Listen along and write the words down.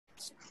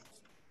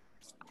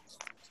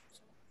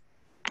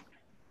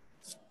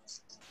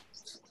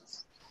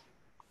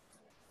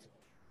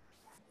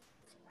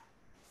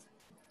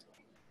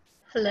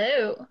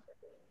Hello.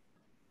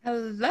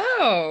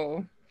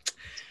 Hello.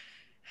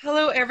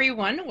 Hello,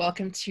 everyone.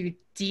 Welcome to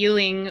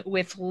Dealing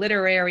with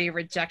Literary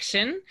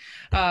Rejection.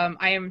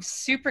 I am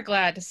super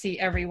glad to see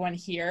everyone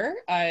here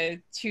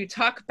to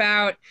talk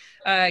about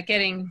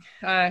getting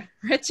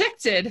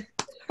rejected.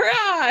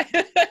 Hurrah!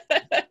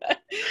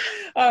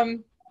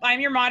 I'm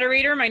your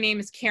moderator. My name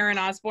is Karen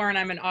Osborne.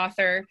 I'm an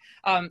author.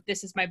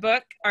 This is my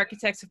book,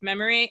 Architects of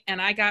Memory, and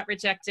I got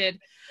rejected,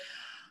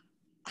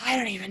 I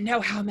don't even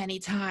know how many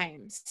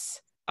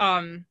times.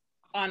 On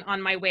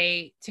my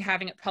way to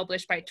having it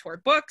published by Tor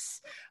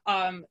Books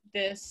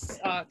this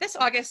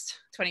August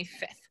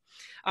 25th.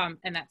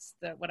 And that's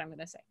what I'm going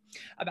to say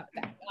about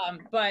that.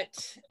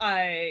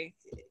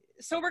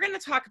 So we're going to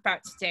talk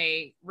about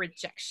today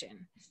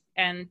rejection.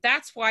 And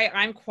that's why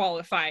I'm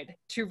qualified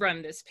to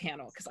run this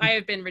panel, because I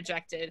have been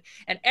rejected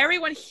and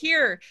everyone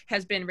here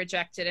has been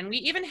rejected. And we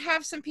even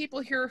have some people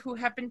here who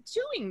have been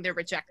doing the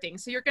rejecting.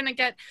 So you're going to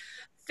get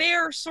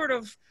their sort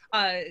of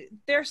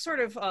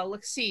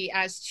look-see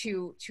as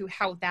to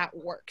how that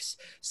works.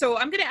 So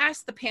I'm going to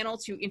ask the panel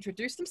to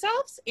introduce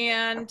themselves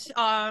and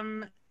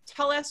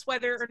tell us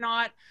whether or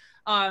not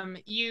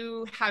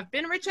you have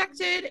been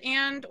rejected,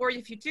 and or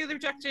if you do the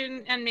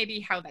rejection, and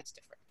maybe how that's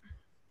different.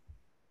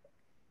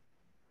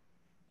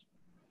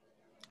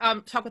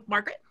 Talk with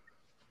Margaret.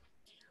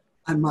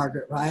 I'm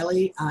Margaret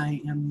Riley.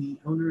 I am the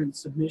owner and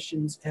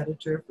submissions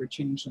editor for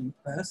Changeling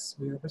Press.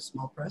 We are a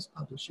small press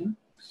publishing.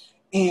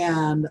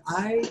 And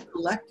I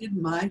collected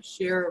my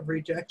share of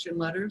rejection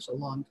letters a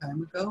long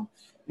time ago,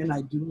 and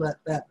I do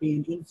let that be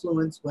an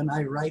influence when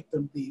I write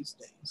them these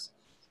days.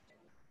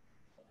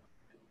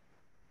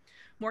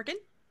 Morgan?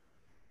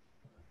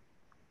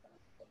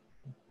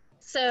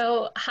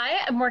 So, hi,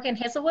 I'm Morgan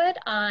Hazelwood.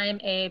 I'm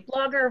a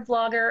blogger,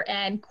 vlogger,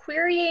 and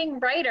querying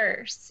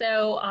writer.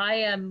 So I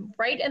am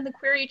right in the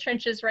query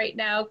trenches right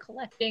now,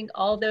 collecting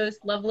all those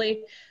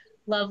lovely,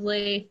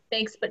 lovely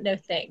thanks but no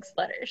thanks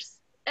letters.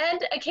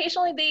 And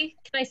occasionally the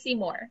can I see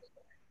more?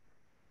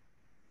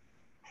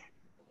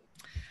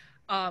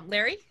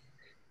 Larry?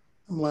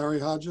 I'm Larry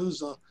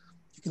Hodges.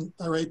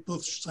 I write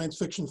both science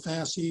fiction,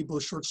 fantasy,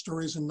 both short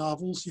stories and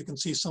novels. You can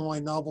see some of my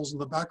novels in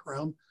the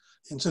background.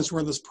 And since we're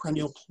in this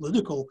perennial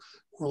political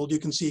world, you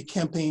can see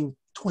Campaign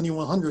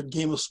 2100,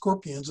 Game of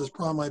Scorpions, is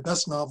probably my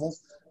best novel,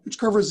 which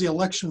covers the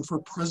election for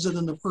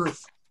President of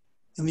Earth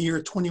in the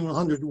year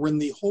 2100, when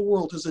the whole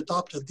world has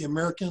adopted the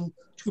American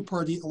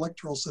two-party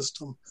electoral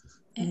system.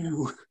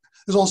 Ooh.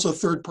 There's also a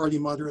third-party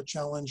moderate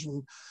challenge,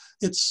 and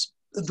it's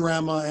a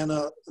drama and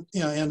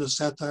a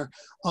satire.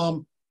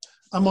 I'm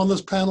on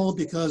this panel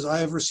because I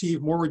have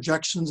received more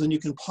rejections than you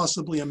can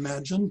possibly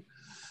imagine.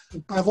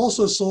 I've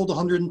also sold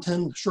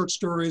 110 short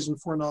stories and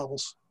 4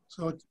 novels,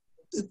 so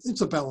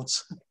it's a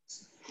balance.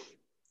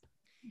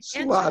 It's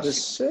a lot of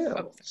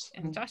sales.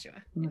 And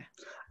Joshua.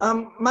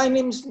 My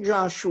name's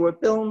Joshua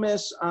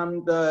Bilmes.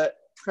 I'm the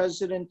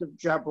president of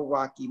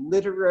Jabberwocky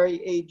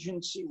Literary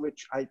Agency,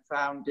 which I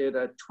founded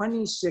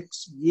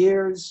 26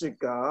 years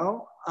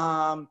ago.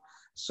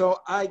 So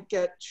I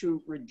get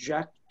to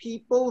reject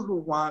people who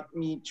want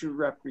me to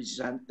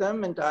represent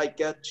them, and I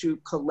get to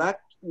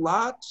collect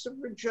lots of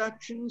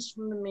rejections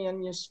from the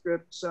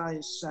manuscripts I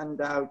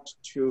send out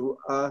to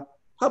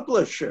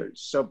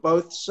publishers, so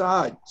both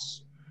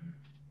sides.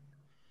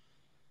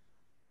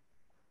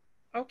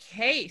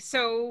 Okay,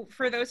 so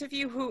for those of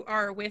you who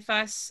are with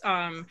us,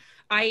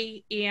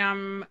 I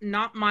am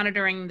not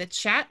monitoring the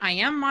chat. I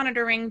am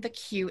monitoring the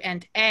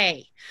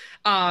Q&A.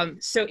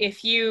 So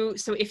if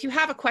you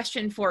have a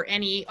question for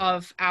any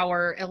of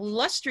our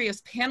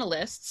illustrious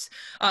panelists,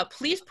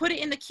 please put it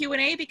in the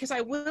Q&A, because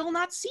I will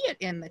not see it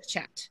in the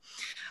chat.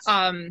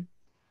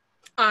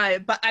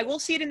 But I will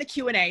see it in the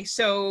Q&A.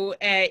 So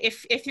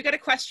if you got a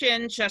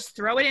question, just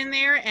throw it in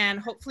there, and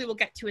hopefully we'll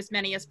get to as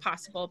many as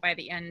possible by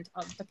the end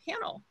of the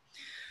panel.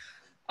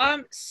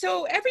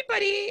 So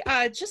everybody,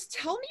 just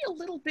tell me a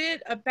little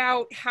bit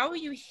about how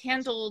you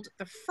handled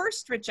the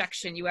first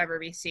rejection you ever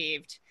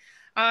received,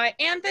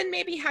 and then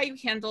maybe how you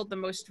handled the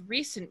most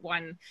recent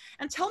one.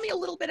 And tell me a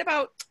little bit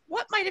about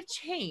what might have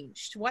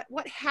changed,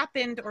 what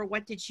happened, or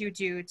what did you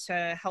do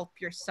to help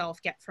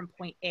yourself get from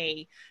point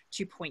A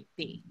to point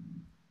B?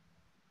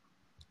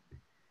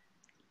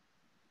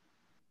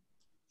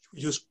 Should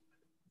we just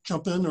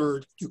jump in,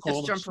 or you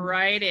call? Just jump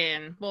right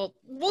in. Well,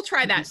 we'll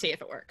try that, see if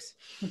it works.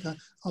 Okay,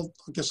 I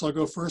guess I'll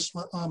go first.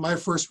 My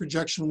first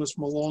rejection was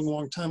from a long,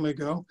 long time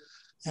ago.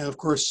 And of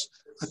course,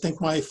 I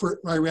think my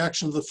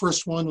reaction to the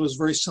first one was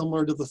very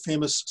similar to the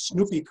famous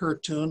Snoopy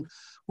cartoon,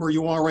 where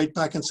you want to write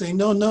back and say,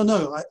 no,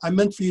 I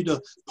meant for you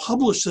to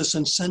publish this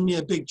and send me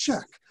a big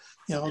check.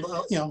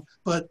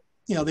 But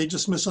they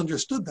just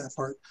misunderstood that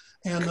part.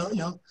 And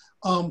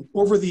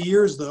over the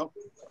years, though,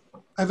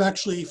 I've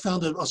actually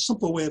found a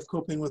simple way of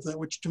coping with it,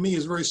 which to me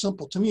is very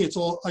simple. To me, it's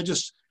all,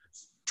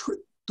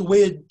 the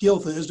way to deal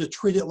with it is to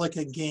treat it like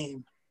a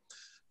game.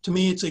 To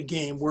me, it's a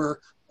game where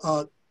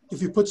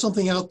if you put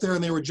something out there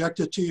and they reject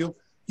it to you,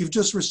 you've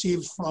just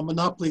received a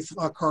Monopoly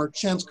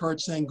chance card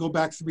saying, go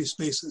back 3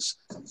 spaces.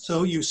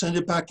 So you send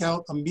it back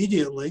out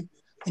immediately,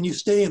 and you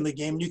stay in the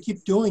game, and you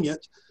keep doing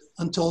it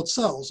until it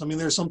sells. I mean,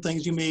 there's some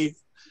things you may,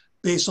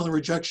 based on the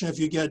rejection, if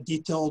you get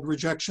detailed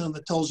rejection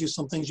that tells you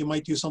some things, you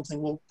might do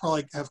something. We'll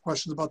probably have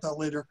questions about that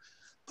later.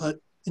 But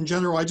in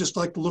general, I just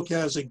like to look at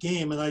it as a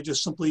game, and I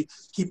just simply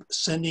keep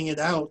sending it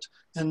out.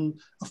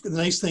 And the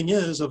nice thing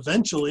is,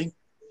 eventually,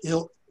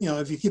 it'll, you know,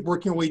 if you keep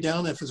working your way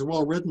down, if it's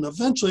well written,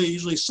 eventually it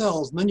usually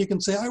sells. And then you can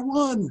say, I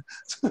won.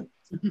 I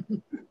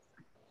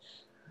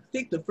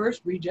think the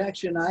first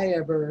rejection I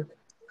ever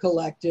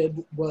collected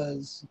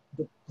was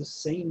the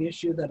same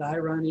issue that I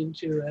run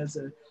into as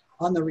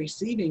on the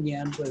receiving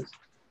end, was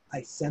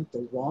I sent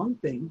the wrong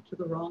thing to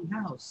the wrong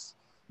house.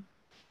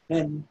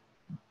 And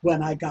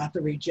when I got the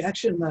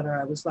rejection letter,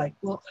 I was like,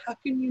 well, how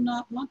can you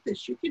not want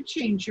this? You can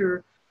change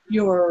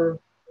your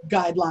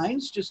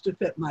guidelines just to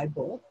fit my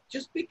book.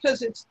 Just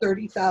because it's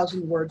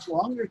 30,000 words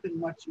longer than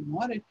what you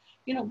wanted,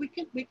 you know, we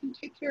can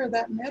take care of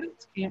that in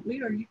edits, can't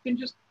we? Or you can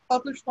just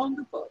publish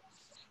longer books.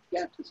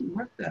 Yeah, it doesn't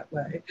work that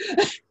way.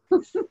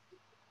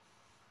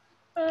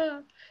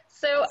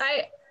 So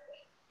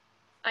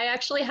I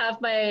actually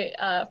have my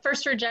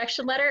first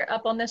rejection letter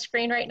up on the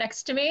screen right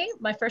next to me.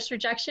 My first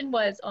rejection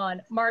was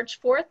on March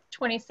 4th,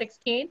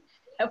 2016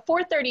 at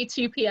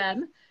 4:32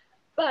 p.m.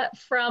 But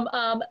from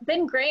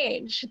Ben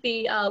Grange,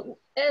 the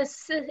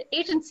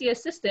agency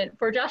assistant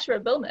for Joshua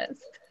Bilmes.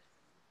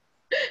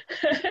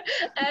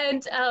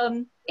 And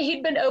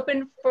he'd been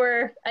open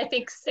for, I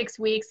think, 6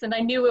 weeks, and I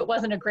knew it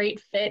wasn't a great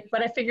fit,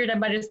 but I figured I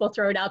might as well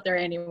throw it out there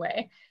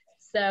anyway.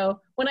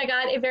 So when I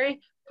got a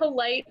very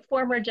polite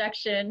form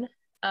rejection,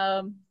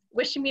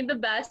 wishing me the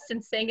best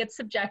and saying it's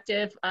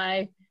subjective,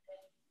 I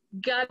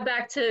got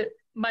back to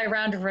my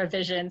round of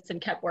revisions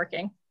and kept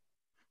working.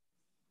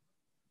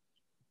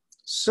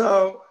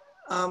 So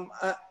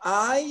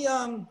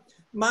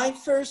my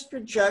first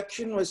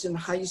rejection was in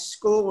high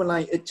school when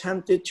I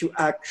attempted to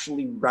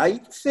actually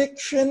write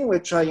fiction,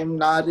 which I am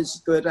not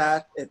as good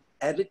at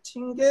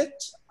editing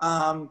it.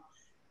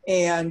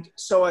 And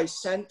so I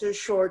sent a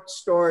short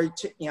story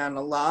to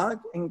Analog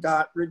and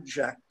got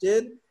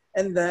rejected,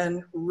 and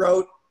then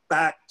wrote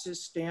back to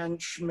Stan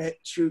Schmidt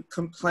to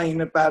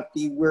complain about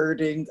the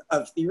wording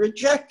of the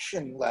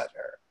rejection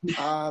letter.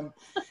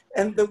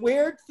 And the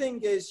weird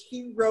thing is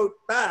he wrote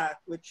back,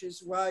 which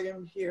is why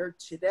I'm here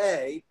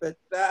today, but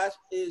that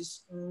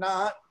is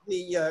not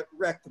the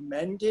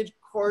recommended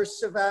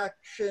course of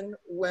action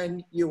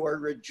when you are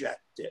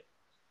rejected.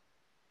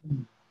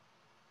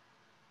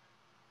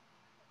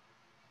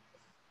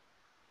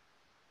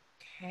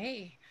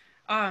 Okay.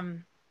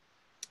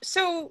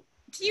 So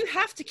do you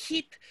have to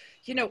keep,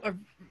 you know,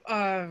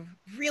 a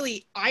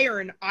really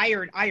iron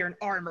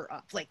armor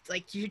up?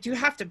 Like you do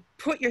have to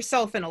put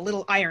yourself in a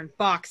little iron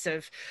box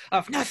of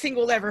nothing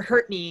will ever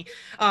hurt me?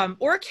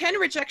 Or can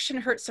rejection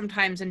hurt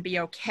sometimes and be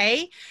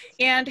okay?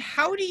 And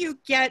how do you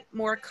get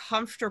more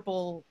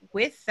comfortable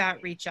with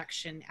that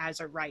rejection as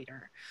a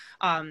writer?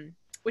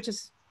 Which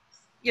is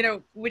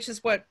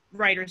what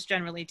writers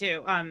generally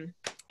do.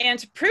 And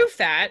to prove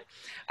that,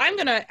 I'm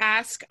gonna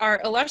ask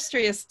our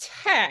illustrious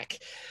tech,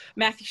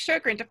 Matthew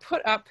Sjogren, to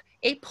put up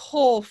a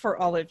poll for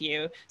all of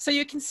you so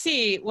you can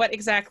see what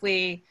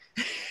exactly.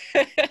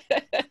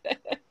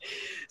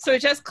 So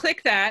just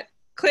click that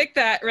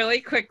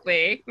really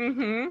quickly.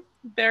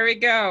 There we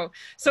go.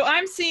 So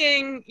I'm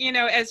seeing, you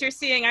know, as you're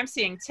seeing, I'm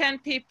seeing 10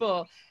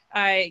 people.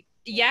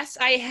 Yes,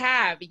 I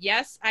have.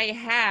 Yes, I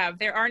have.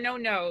 There are no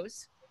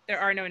no's. There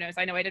are no no's.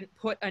 I know I didn't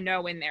put a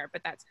no in there,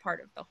 but that's part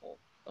of the whole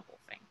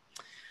thing.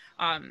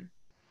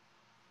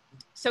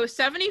 So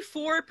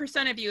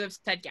 74% of you have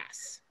said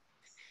yes.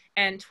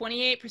 And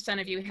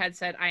 28% of you had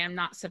said, I am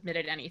not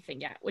submitted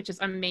anything yet, which is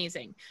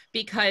amazing,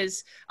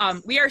 because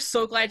we are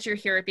so glad you're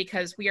here,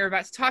 because we are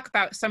about to talk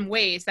about some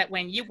ways that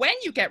when you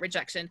get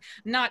rejection,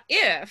 not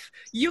if,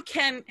 you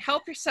can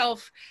help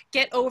yourself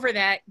get over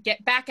that,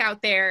 get back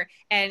out there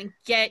and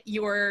get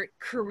your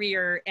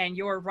career and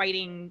your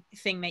writing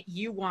thing that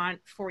you want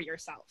for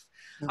yourself.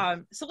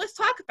 So let's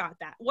talk about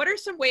that. What are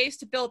some ways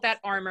to build that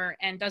armor?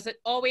 And does it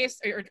always,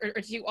 or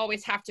do you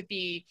always have to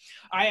be,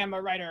 I am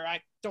a writer,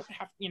 I don't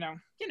have,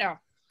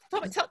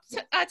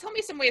 tell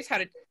me some ways how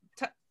to,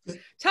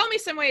 tell me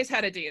some ways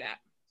how to do that.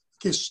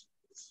 Okay,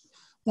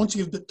 once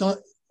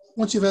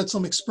you've had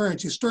some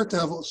experience, you start to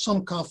have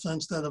some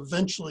confidence that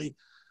eventually,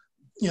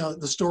 you know,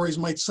 the stories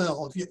might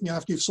sell,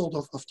 after you've sold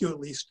a few at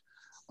least.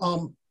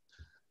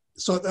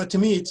 So to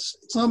me, it's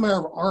not a matter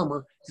of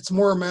armor. It's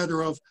more a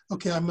matter of,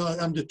 okay,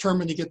 I'm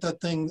determined to get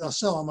that thing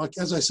sell. I'm like,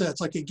 as I said,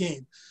 it's like a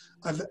game.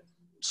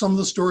 Some of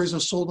the stories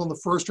have sold on the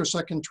first or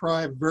second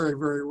try, very,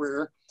 very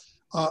rare.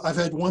 I've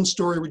had one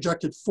story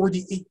rejected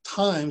 48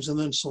 times and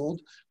then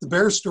sold. The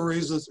Bear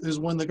stories is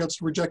one that got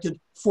rejected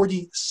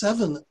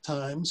 47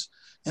 times.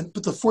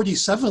 But the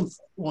 47th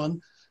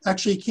one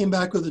actually came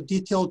back with a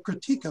detailed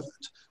critique of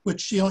it,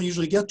 which you don't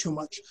usually get too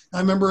much. I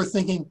remember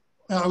thinking,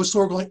 I was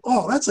sort of going,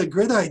 oh, that's a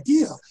great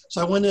idea.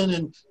 So I went in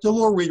and did a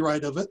little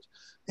rewrite of it.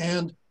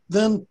 And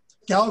then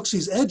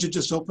Galaxy's Edge had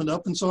just opened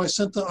up. And so I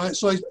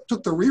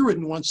took the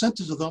rewritten one,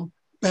 sent it to them,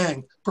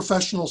 bang,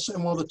 professionals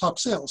and one of the top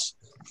sales.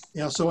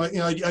 So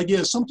the idea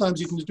is sometimes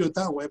you can do it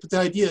that way. But the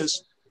idea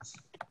is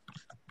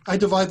I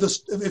divide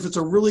this, if it's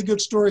a really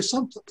good story,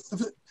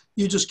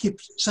 you just keep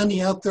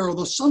sending out there,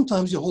 although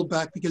sometimes you hold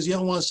back because you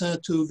don't want to send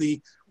it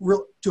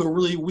to a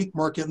really weak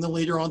market and then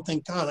later on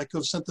think, God, I could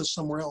have sent this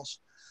somewhere else.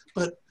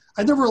 But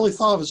I never really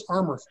thought of it as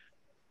armor.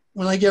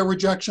 When I get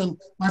rejection,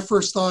 my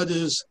first thought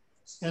is,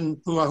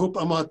 and I hope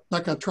I'm not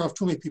going to turn off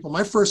too many people,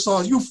 my first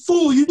thought is, you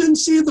fool, you didn't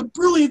see the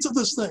brilliance of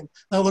this thing. And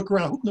I look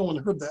around, I hope no one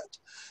heard that.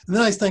 And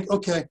then I think,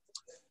 okay,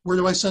 where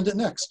do I send it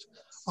next?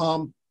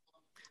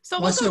 So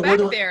we'll go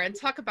back there and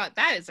talk about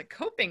that as a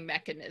coping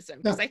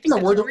mechanism, because I think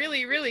that's a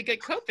really, really good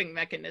coping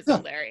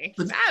mechanism, Larry.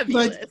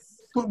 Fabulous.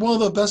 But one of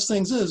the best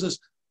things is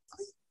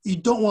you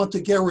don't want to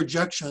get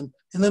rejection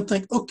and then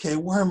think, okay,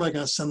 where am I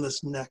going to send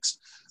this next?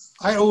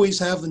 I always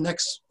have the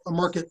next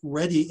market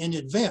ready in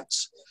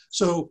advance.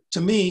 So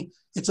to me,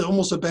 it's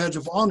almost a badge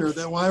of honor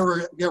that when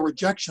I get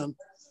rejection,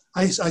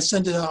 I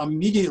send it out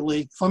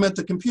immediately. If I'm at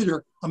the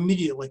computer,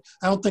 immediately.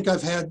 I don't think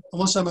I've had,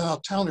 unless I'm out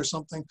of town or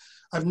something,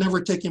 I've never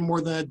taken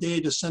more than a day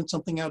to send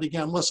something out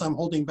again, unless I'm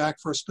holding back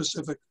for a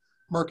specific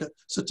market.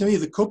 So to me,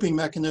 the coping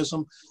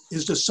mechanism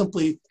is just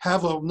simply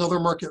have another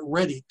market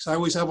ready. Because I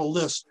always have a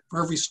list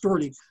for every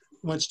story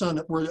when it's done,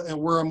 where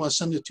I'm going to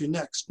send it to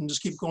next, and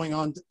just keep going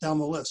on down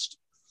the list.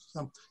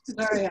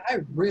 Larry, I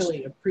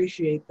really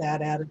appreciate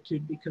that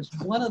attitude, because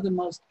one of the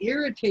most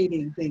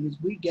irritating things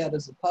we get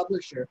as a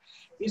publisher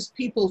is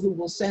people who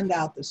will send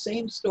out the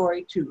same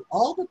story to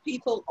all the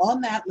people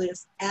on that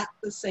list at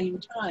the same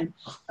time.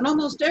 And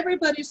almost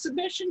everybody's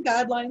submission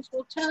guidelines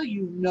will tell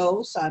you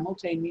no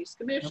simultaneous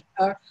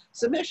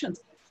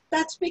submissions.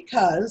 That's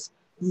because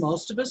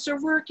most of us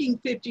are working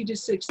 50 to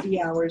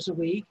 60 hours a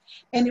week.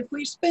 And if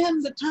we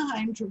spend the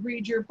time to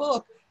read your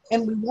book,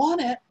 and we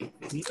want it,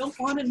 we don't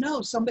want to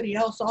know somebody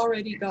else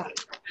already got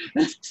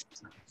it.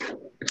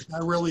 I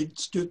really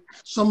do.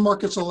 Some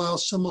markets allow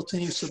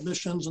simultaneous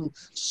submissions, and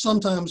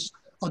sometimes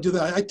I'll do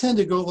that. I tend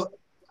to go,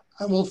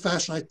 I'm old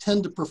fashioned. I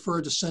tend to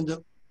prefer to send it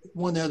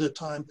one at a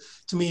time.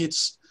 To me,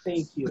 it's.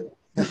 Thank you.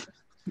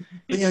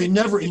 But yeah, you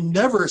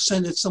never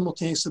send it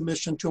simultaneous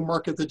submission to a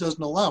market that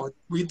doesn't allow it.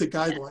 Read the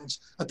guidelines.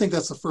 I think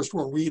that's the first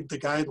rule. Read the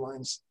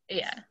guidelines.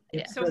 Yeah.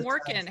 So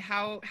Morgan,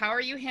 how are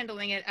you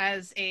handling it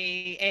as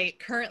a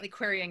currently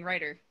querying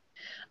writer?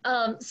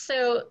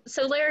 So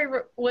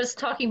Larry was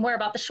talking more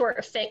about the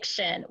short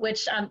fiction,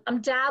 which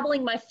I'm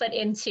dabbling my foot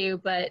into,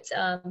 but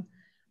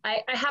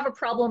I have a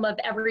problem of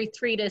every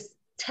 3 to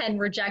 10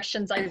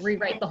 rejections, I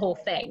rewrite the whole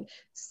thing.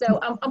 So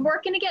I'm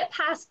working to get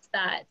past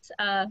that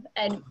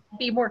and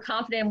be more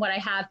confident in what I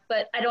have,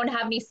 but I don't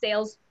have any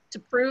sales to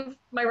prove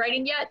my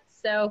writing yet.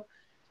 So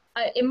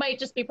it might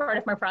just be part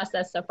of my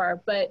process so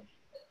far. But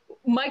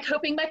my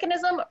coping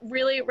mechanism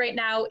really right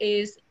now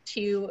is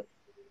to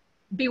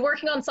be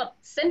working on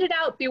send it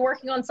out, be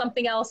working on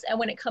something else. And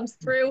when it comes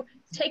through,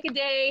 take a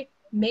day,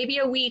 maybe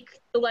a week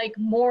to like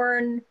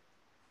mourn,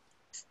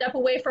 step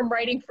away from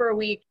writing for a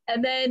week,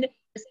 and then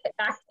just get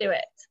back to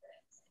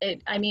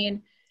it. I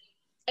mean,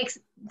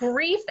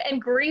 grief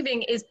and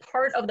grieving is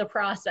part of the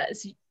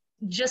process.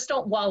 Just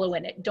don't wallow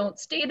in it. Don't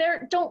stay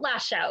there. Don't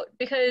lash out,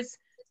 because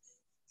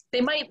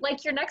they might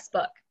like your next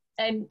book.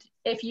 And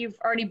if you've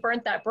already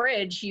burnt that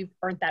bridge, you've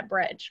burnt that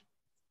bridge.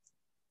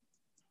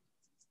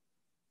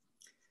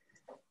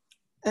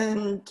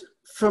 And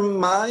from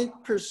my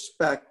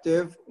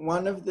perspective,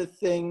 one of the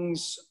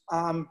things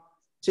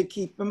to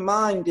keep in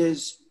mind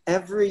is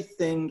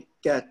everything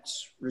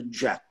gets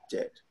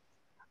rejected.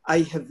 I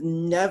have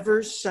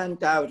never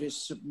sent out a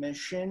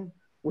submission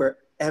where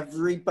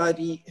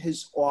everybody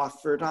has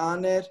offered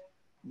on it.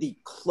 The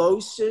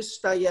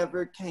closest I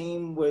ever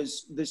came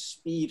was The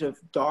Speed of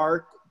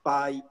Dark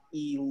by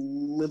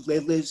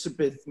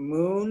Elizabeth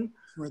Moon,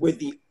 where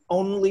the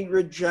only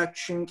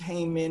rejection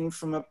came in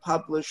from a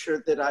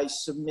publisher that I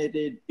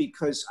submitted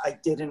because I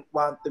didn't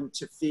want them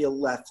to feel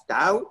left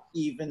out,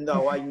 even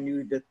though I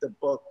knew that the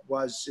book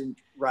wasn't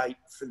right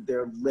for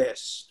their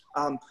list.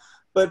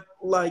 But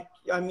like,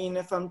 I mean,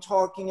 if I'm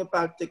talking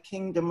about The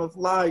Kingdom of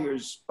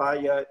Liars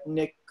by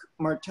Nick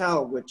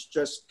Martell, which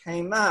just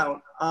came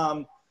out,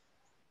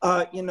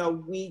 you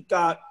know, we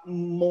got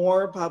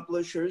more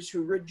publishers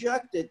who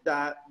rejected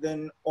that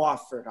than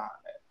offered on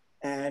it.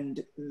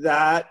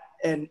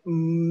 And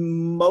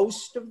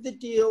most of the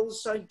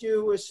deals I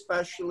do,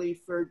 especially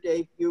for a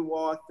debut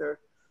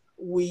author,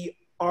 we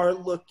are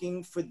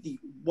looking for the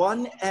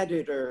one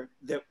editor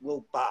that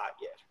will buy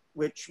it,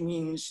 which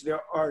means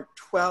there are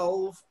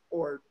 12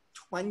 or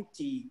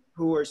 20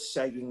 who are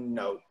saying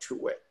no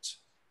to it.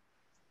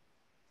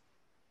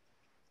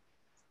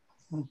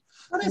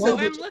 So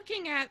I'm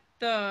looking at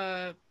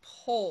the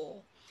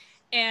poll,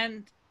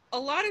 and a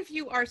lot of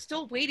you are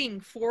still waiting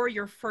for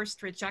your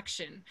first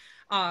rejection.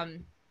 First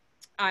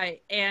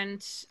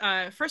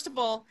of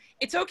all,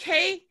 it's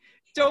okay.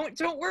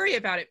 Don't worry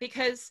about it,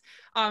 because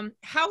so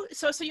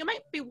you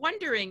might be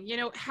wondering, you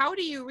know, how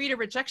do you read a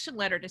rejection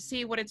letter to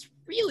see what it's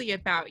really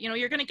about? You know,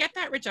 you're going to get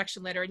that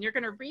rejection letter and you're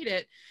going to read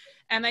it,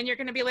 and then you're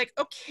going to be like,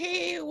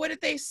 okay, what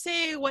did they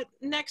say? What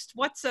next?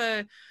 What's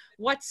a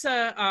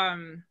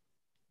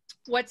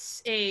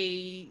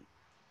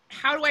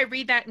how do I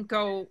read that and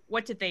go,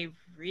 what did they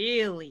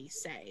really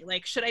say?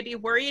 Like, should I be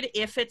worried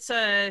if it's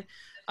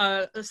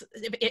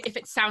if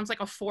it sounds like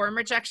a form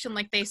rejection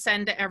like they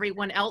send to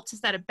everyone else?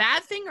 Is that a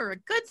bad thing or a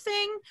good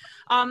thing?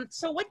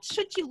 So what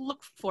should you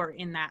look for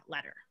in that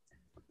letter?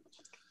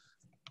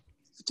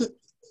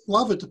 A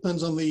lot of it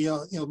depends on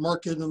the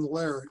market and the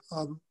letter.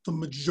 The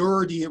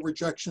majority of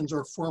rejections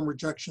are form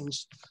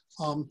rejections,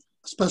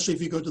 especially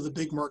if you go to the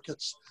big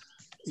markets.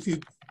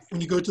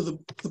 When you go to the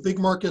big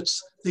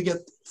markets, they get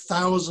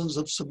thousands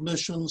of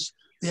submissions.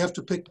 They have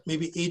to pick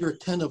maybe 8 or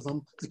 10 of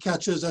them. The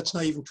catch is that's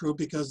not even true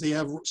because they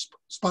have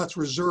spots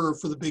reserved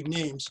for the big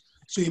names.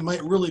 So you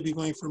might really be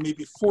going for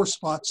maybe 4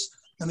 spots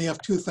and they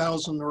have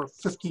 2,000 or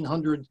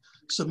 1,500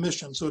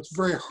 submissions. So it's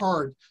very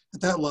hard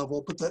at that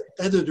level, but the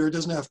editor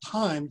doesn't have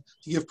time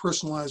to give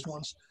personalized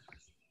ones.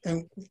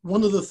 And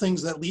one of the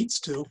things that leads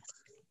to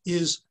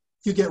is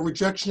you get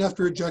rejection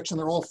after rejection.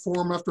 They're all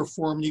form after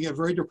form, and you get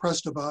very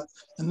depressed about.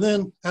 And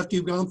then after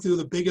you've gone through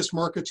the biggest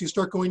markets, you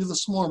start going to the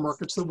smaller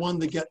markets, the one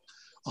that get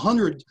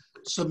 100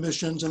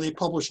 submissions and they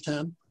publish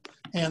 10,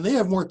 and they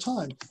have more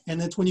time. And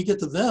it's when you get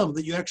to them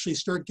that you actually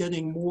start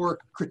getting more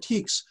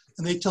critiques,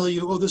 and they tell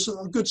you, oh, this is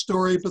a good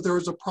story, but there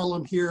was a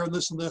problem here and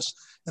this and this.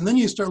 And then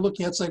you start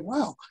looking at it, it's like,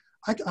 wow,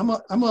 I'm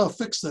gonna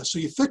fix this. So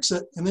you fix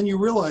it, and then you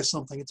realize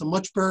something. It's a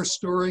much better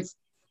story,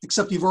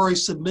 except you've already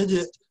submitted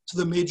it to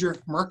the major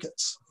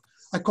markets.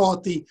 I call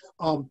it the,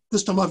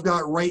 this time I've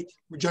got it right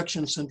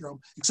rejection syndrome,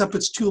 except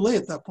it's too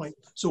late at that point.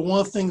 So one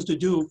of the things to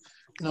do,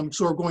 and I'm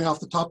sort of going off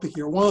the topic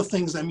here, one of the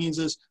things that means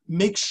is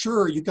make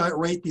sure you got it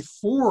right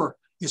before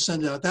you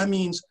send it out. That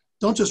means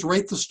don't just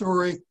write the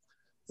story.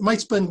 You might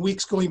spend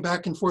weeks going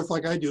back and forth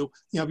like I do,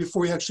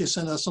 before you actually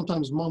send it out,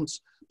 sometimes months,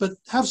 but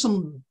have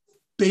some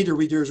beta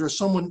readers or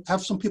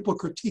have some people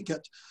critique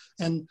it,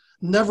 and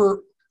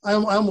never, I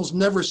almost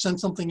never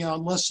send something out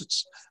unless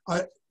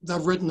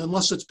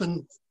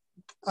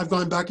I've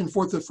gone back and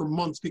forth with it for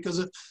months,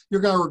 because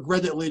you're going to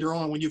regret it later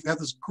on when you've had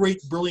this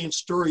great, brilliant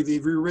story that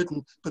you've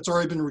rewritten, but it's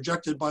already been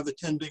rejected by the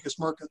 10 biggest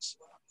markets.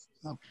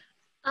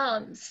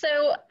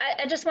 So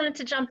I just wanted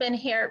to jump in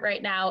here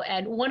right now.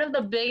 And one of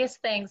the biggest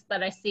things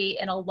that I see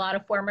in a lot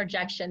of form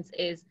rejections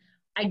is,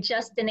 I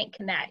just didn't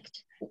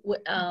connect.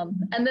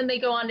 And then they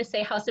go on to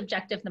say how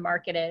subjective the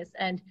market is.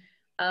 And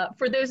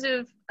for those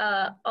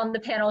on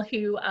the panel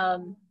who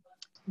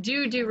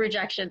do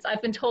rejections,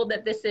 I've been told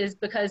that this is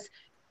because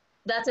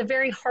that's a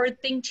very hard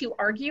thing to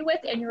argue with,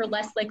 and you're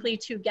less likely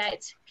to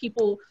get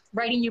people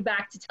writing you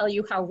back to tell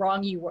you how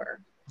wrong you were.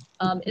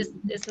 Is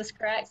this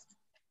correct?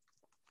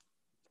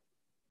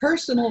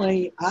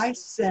 Personally, I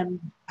send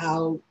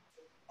out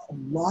a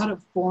lot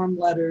of form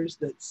letters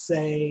that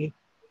say,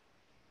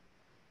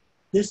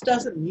 this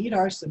doesn't meet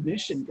our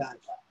submission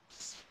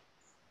guidelines.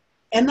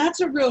 And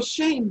that's a real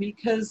shame,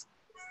 because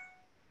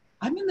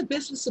I'm in the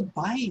business of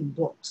buying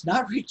books,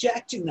 not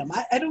rejecting them.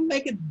 I don't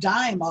make a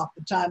dime off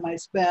the time I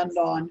spend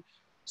on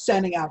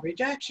sending out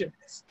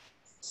rejections.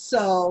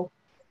 So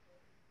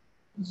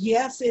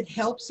yes, it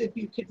helps if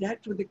you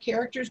connect with the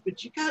characters,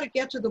 but you got to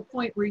get to the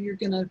point where you're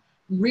going to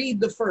read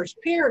the first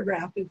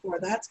paragraph before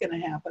that's going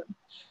to happen.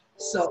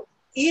 So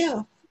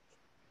if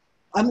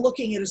I'm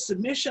looking at a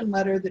submission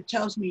letter that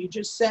tells me you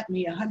just sent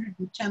me a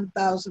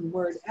 110,000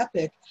 word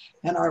epic,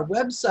 and our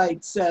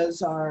website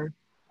says our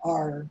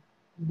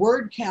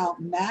word count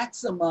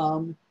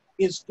maximum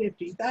is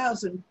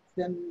 50,000,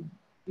 then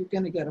you're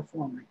going to get a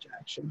form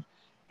rejection.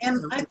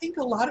 And I think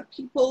a lot of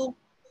people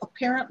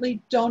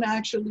apparently don't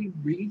actually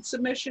read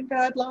submission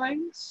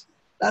guidelines.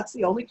 That's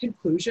the only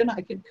conclusion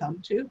I can come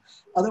to.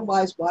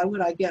 Otherwise, why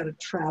would I get a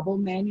travel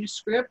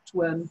manuscript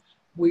when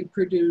we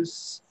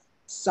produce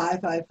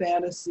sci-fi,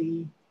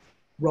 fantasy,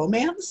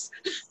 romance?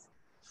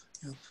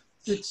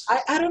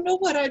 I don't know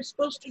what I'm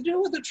supposed to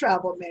do with a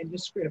travel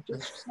manuscript.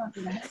 It's just not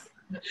going to happen.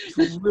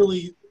 It's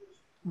really,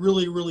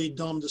 really, really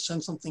dumb to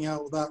send something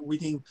out without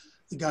reading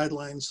the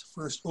guidelines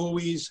first.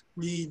 Always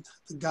read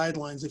the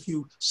guidelines. If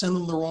you send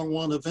them the wrong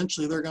one,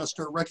 eventually they're going to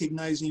start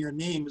recognizing your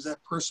name as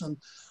that person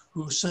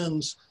who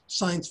sends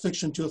science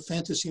fiction to a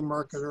fantasy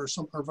market, or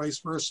vice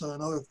versa,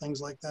 and other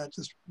things like that.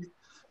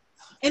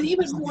 And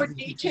even more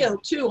detail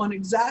too on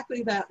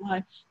exactly that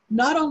line.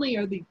 Not only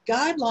are the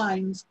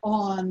guidelines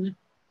on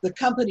the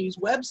company's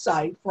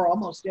website for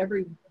almost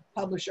every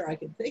publisher I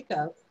can think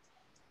of,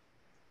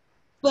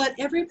 but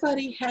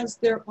everybody has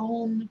their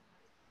own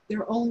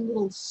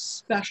little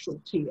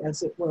specialty,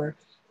 as it were.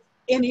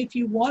 And if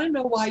you want to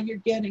know why you're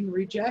getting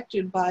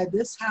rejected by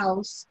this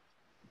house,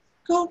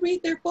 go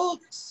read their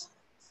books.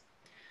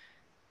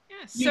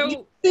 Yeah, so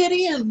you fit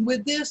in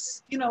with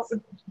this, do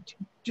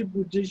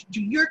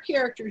your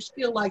characters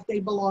feel like they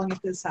belong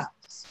at this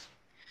house?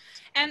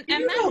 And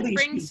that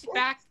brings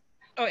back,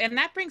 and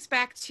that brings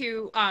back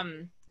to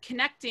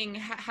connecting,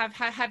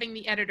 having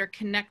the editor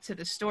connect to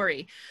the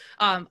story.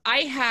 I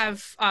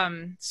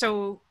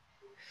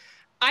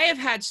have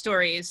had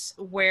stories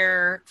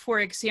where,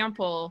 for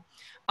example,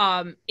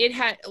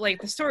 the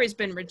story's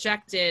been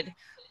rejected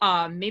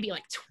maybe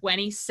like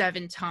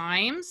 27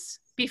 times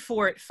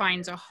before it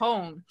finds a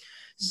home.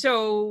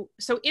 So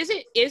is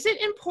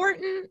it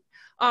important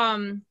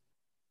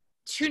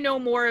to know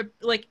more,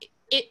 like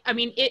it, I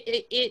mean,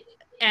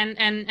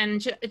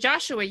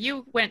 Joshua,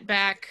 you went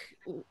back,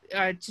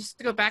 just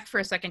to go back for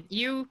a second,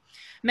 you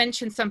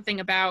mentioned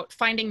something about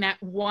finding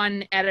that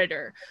one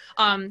editor.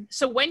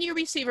 So when you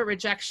receive a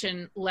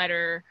rejection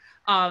letter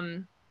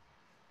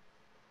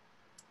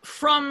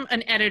from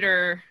an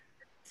editor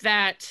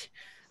that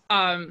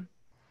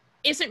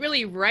isn't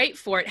really right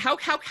for it, how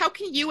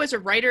can you as a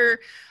writer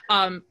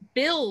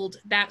build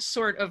that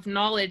sort of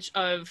knowledge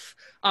of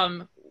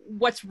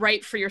what's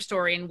right for your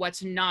story and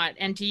what's not?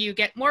 And do you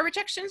get more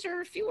rejections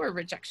or fewer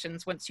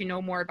rejections once you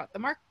know more about the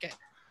market?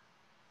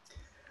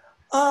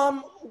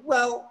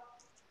 Well,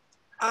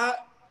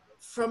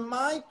 from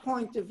my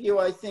point of view,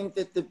 I think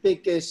that the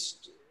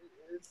biggest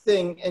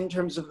thing in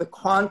terms of the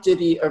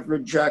quantity of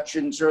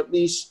rejections, or at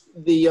least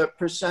the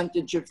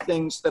percentage of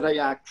things that I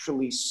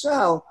actually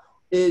sell,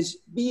 is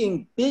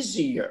being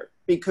busier,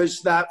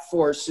 because that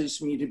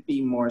forces me to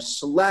be more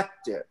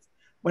selective.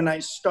 When I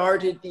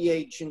started the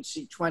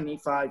agency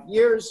 25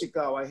 years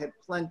ago, I had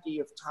plenty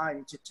of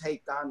time to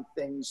take on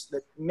things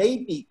that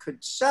maybe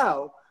could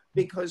sell,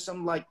 because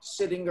I'm like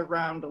sitting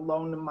around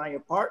alone in my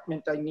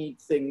apartment. I need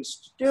things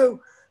to do.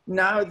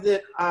 Now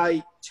that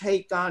I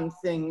take on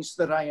things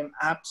that I am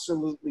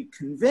absolutely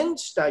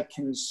convinced I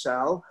can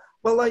sell,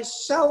 well, I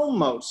sell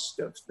most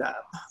of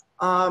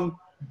them.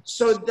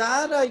 So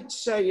that, I'd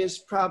say, is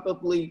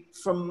probably,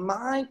 from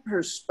my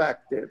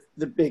perspective,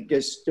 the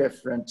biggest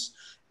difference.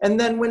 And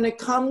then when it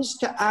comes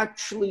to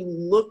actually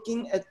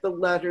looking at the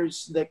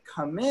letters that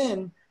come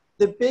in,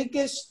 the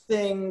biggest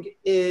thing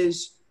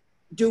is,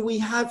 do we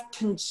have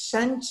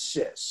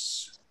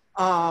consensus?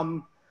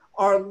 Are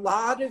a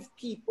lot of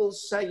people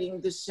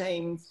saying the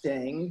same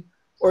thing,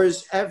 or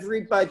is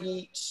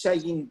everybody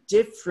saying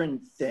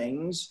different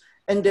things?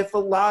 And if a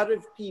lot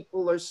of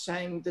people are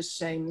saying the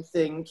same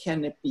thing,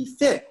 can it be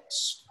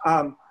fixed?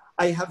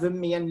 I have a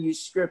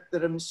manuscript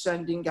that I'm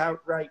sending out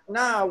right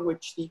now,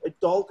 which the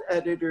adult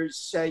editors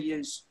say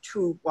is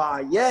too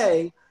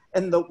YA,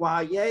 and the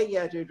YA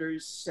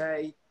editors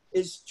say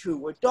is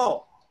too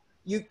adult.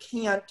 You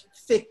can't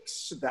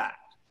fix that.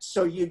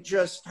 So you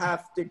just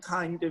have to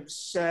kind of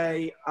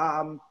say,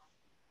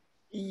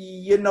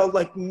 you know,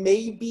 like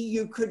maybe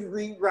you could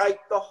rewrite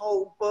the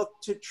whole book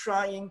to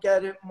try and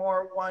get it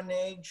more one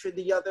age or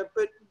the other.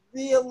 But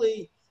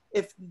really,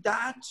 if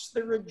that's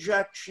the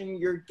rejection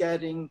you're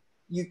getting,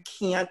 you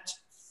can't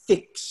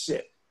fix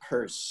it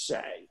per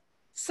se.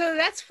 So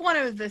that's one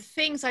of the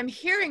things I'm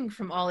hearing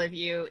from all of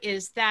you,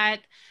 is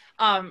that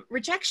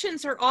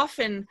rejections are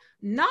often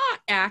not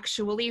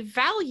actually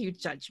value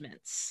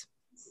judgments.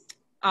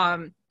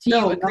 Do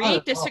you agree,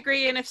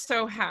 disagree, and if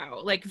so,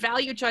 how? Like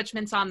value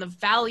judgments on the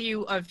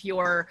value of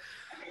your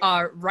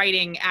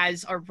writing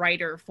as a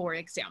writer, for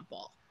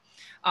example.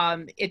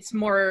 It's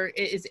more,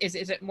 is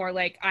it more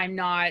like, I'm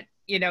not,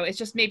 you know, it's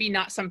just maybe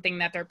not something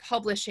that they're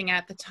publishing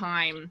at the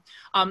time.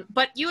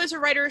 But you as a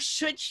writer,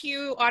 should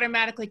you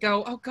automatically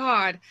go, oh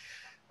God,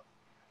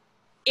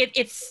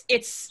 it's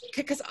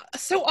because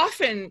so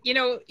often, you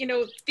know,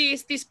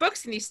 these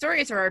books and these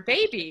stories are our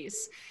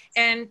babies,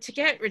 and to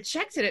get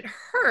rejected, it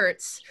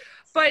hurts.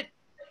 But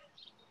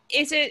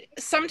is it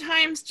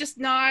sometimes just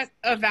not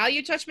a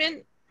value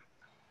judgment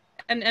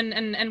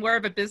and more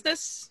of a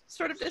business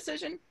sort of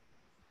decision?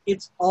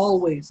 It's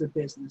always a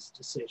business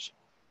decision.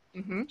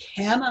 Mm-hmm.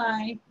 Can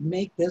I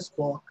make this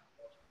book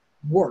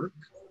work?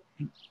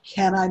 And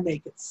can I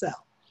make it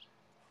sell?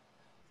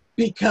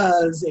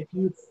 Because if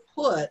you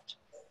put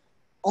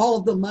all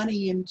of the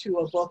money into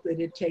a book that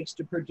it takes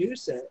to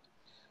produce it,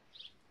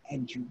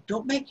 and you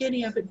don't make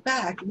any of it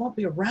back, you won't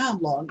be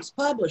around long as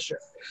publisher.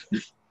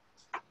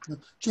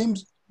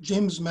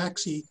 James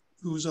Maxey,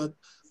 who's a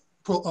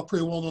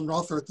pretty well-known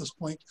author at this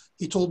point,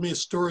 he told me a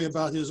story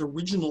about his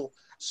original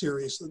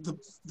series,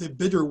 the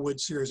Bitterwood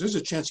series. There's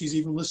a chance he's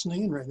even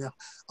listening in right now.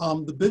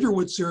 The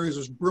Bitterwood series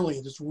was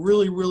brilliant. It's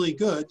really, really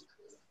good.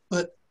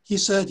 But he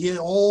said he had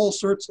all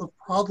sorts of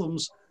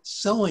problems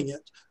selling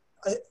it.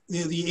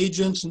 The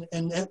agents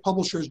and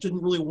publishers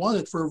didn't really want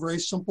it for a very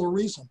simple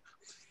reason.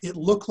 It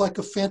looked like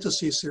a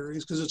fantasy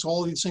series because it's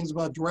all these things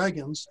about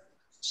dragons.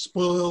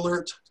 Spoiler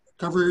alert,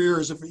 cover your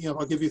ears. If you know,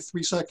 I'll give you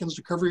 3 seconds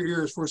to cover your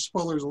ears for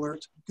spoilers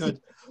alert.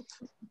 Good.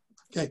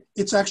 Okay,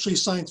 it's actually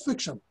science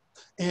fiction.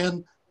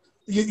 And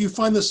you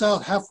find this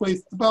out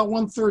about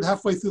 1/3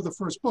 halfway through the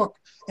first book.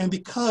 And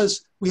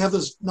because we have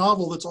this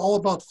novel that's all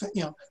about,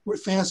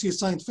 fantasy and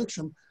science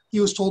fiction, he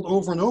was told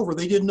over and over,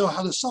 they didn't know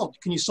how to sell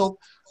it. Can you sell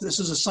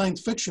this as a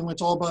science fiction when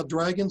it's all about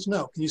dragons?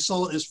 No. Can you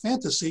sell it as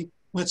fantasy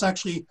when it's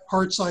actually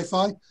hard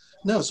sci-fi?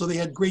 No. So they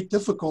had great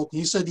difficulty.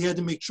 He said he had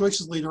to make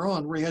choices later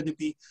on where he had to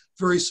be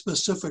very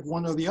specific,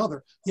 one or the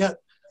other. Yet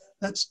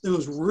it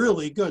was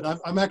really good.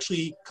 I'm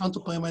actually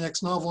contemplating my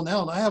next novel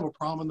now, and I have a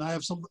problem, and I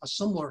have a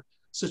similar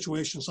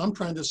situation. So I'm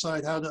trying to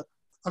decide how to,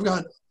 I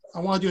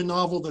want to do a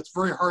novel that's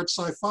very hard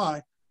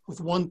sci-fi with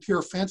one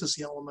pure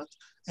fantasy element.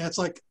 And it's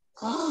like,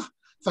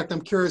 in fact,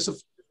 I'm curious if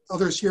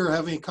others here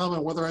have any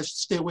comment whether I should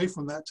stay away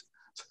from that.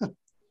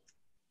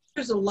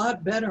 There's a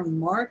lot better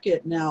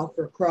market now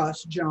for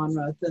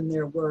cross-genre than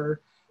there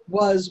were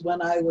was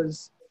when I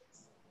was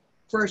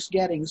first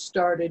getting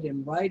started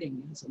in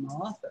writing as an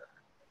author.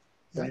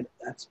 But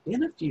that's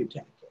been a few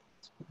decades.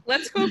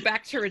 Let's go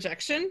back to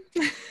rejection.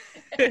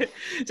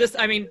 Just,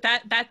 I mean,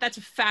 that's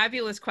a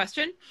fabulous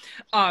question,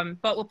 but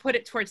we'll put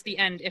it towards the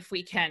end if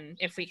we can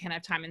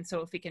have time, and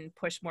so if we can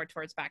push more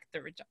towards back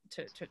to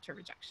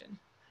rejection.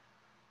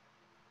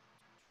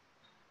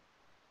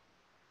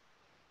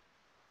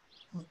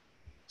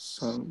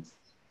 So,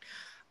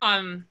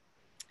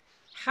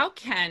 how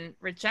can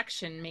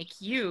rejection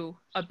make you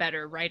a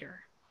better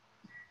writer?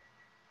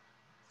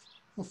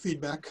 Well,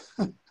 feedback.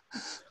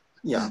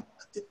 yeah,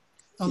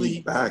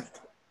 feedback.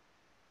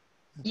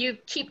 You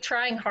keep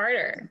trying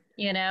harder,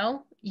 you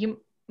know? You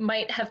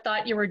might have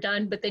thought you were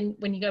done, but then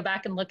when you go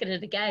back and look at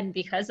it again,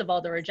 because of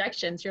all the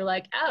rejections, you're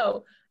like,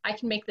 oh, I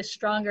can make this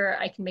stronger.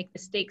 I can make the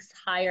stakes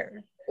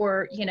higher,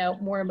 or, you know,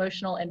 more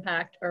emotional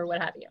impact, or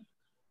what have you.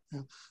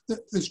 Yeah.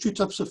 There's two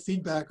types of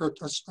feedback or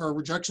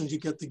rejections you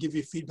get to give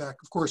you feedback.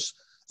 Of course,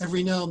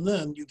 every now and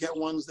then you get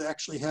ones that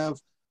actually have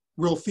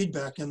real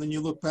feedback, and then you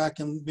look back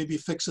and maybe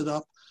fix it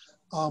up.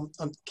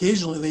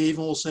 Occasionally they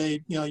even will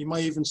say, you know, you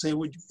might even say,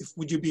 would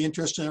you be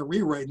interested in a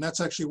rewrite? And that's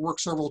actually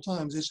worked several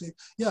times. They say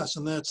yes,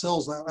 and then it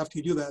sells that after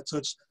you do that. So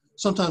it's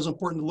sometimes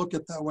important to look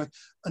at it that way.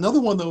 Another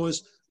one though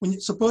is when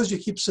suppose you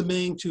keep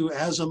submitting to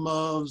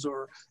Asimov's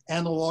or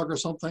Analog or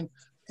something,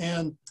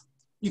 and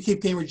you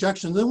keep getting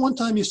rejection. Then one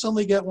time you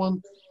suddenly get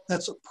one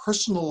that's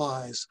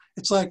personalized.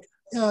 It's like,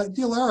 yeah,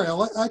 dear Larry,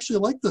 I actually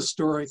like this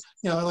story.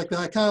 You know, like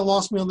I kind of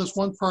lost me on this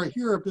one part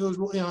here, but it was,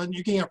 you know, and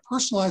you get a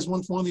personalized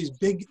one from one of these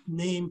big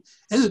name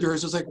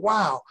editors. It's like,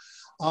 wow.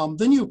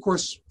 Then you of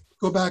course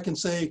go back and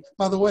say,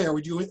 by the way,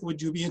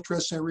 would you be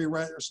interested in a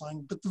rewrite or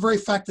something? But the very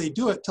fact they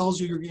do it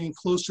tells you you're getting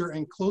closer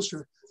and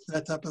closer to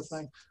that type of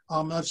thing.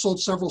 I've sold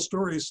several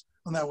stories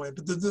on that way,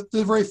 but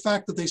the very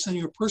fact that they send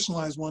you a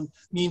personalized one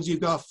means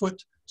you've got a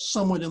foot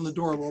somewhat in the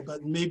door a little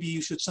bit, and maybe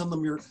you should send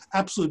them your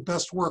absolute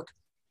best work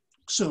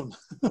soon.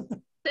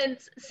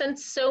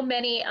 Since so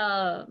many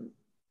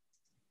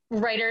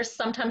writers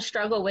sometimes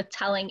struggle with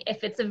telling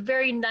if it's a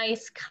very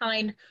nice,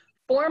 kind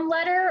form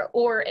letter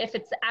or if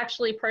it's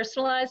actually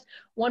personalized,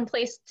 one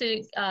place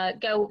to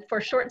go for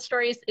short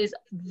stories is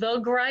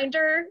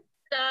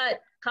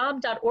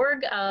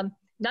thegrinder.com.org.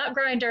 Not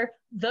Grinder,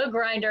 The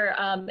Grinder.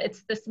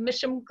 It's the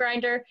submission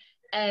grinder,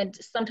 and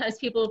sometimes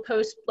people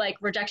post like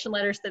rejection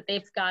letters that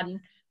they've gotten.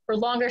 For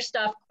longer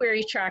stuff,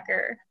 Query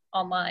Tracker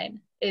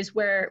online is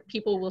where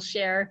people will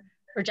share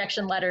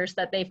rejection letters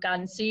that they've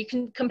gotten. So you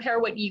can compare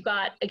what you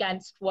got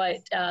against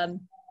what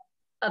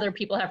other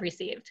people have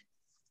received.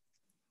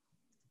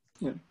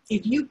 Yeah.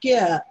 If you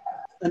get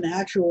an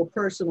actual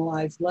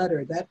personalized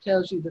letter, that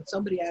tells you that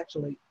somebody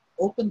actually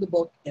opened the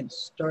book and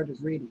started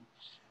reading.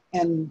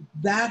 And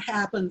that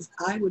happens,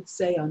 I would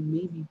say, on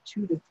maybe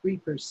 2 to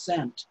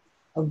 3%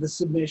 of the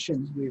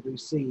submissions we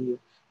receive.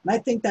 And I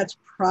think that's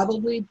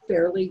probably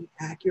fairly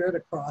accurate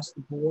across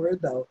the board,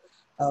 though.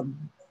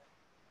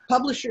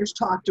 Publishers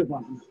talk to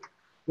one another.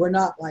 We're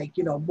not like,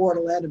 you know,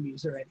 mortal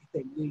enemies or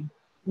anything.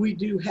 We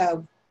do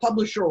have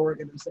publisher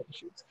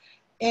organizations.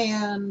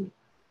 And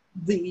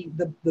the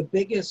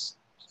biggest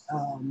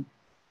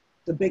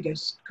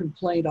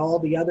complaint all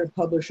the other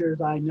publishers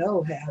I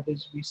know have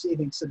is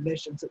receiving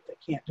submissions that they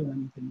can't do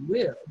anything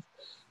with.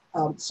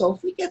 So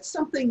if we get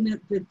something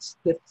that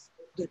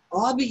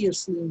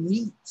obviously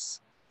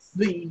meets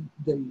the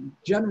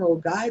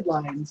general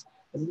guidelines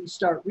and we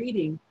start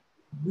reading,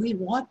 we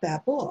want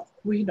that book.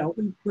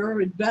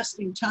 We're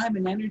investing time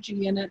and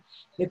energy in it.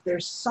 If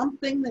there's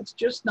something that's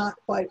just not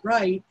quite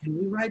right and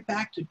we write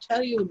back to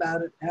tell you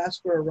about it,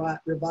 ask for a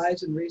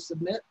revise and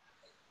resubmit,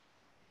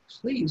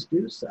 please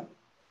do so.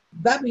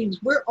 That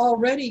means we're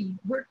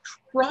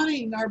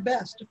trying our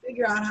best to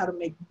figure out how to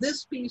make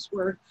this piece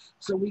work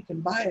so we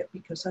can buy it,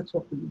 because that's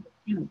what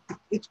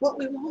it's what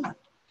we want.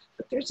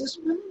 But there's this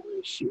one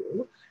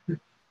issue,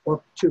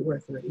 or 2 or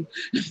 3.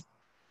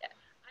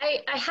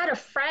 I had a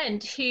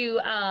friend who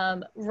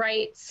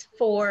writes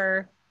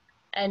for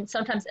and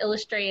sometimes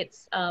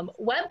illustrates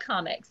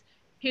webcomics,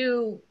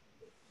 who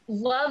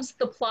loves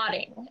the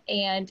plotting,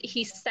 and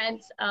he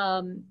sent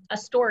a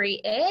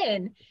story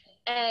in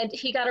and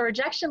he got a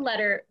rejection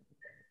letter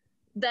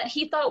that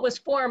he thought was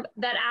form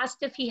that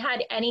asked if he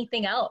had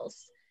anything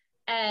else.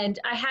 And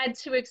I had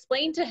to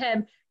explain to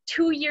him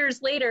 2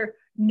 years later,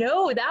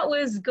 no, that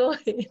was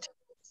good.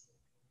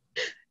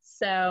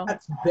 So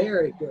that's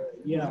very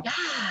good. Yeah.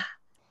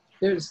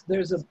 There's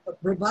a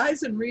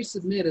revise and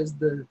resubmit is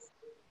the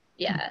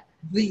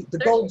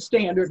gold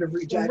standard of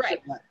rejection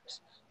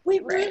letters. We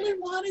really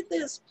wanted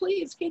this.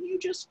 Please, can you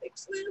just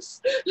fix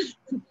this?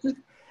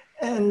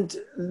 And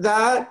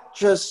that,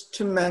 just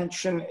to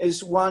mention,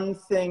 is one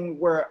thing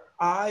where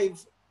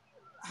I've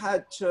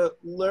had to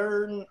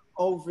learn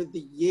over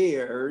the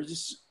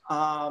years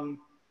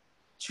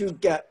to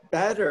get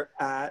better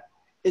at,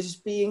 is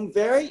being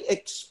very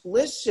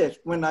explicit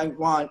when I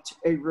want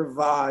a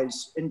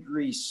revise and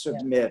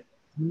resubmit.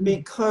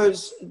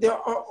 because there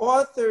are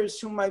authors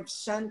whom I've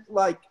sent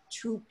like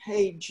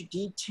 2-page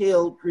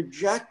detailed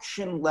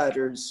rejection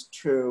letters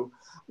to,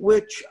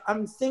 which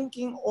I'm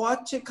thinking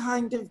ought to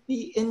kind of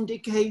be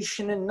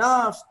indication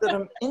enough that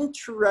I'm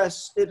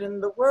interested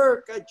in the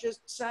work. I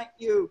just sent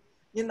you,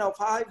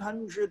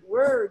 500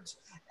 words.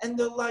 And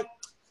they're like,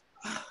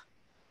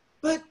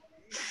 but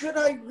should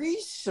I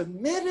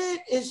resubmit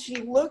it? Is he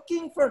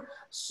looking for?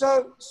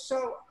 So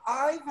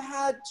I've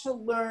had to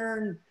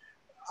learn,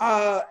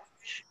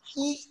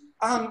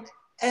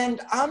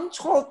 and I'm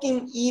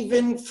talking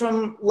even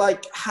from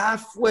like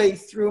halfway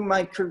through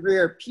my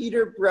career.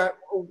 Peter Brett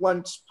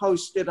once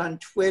posted on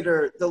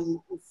Twitter the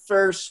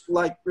first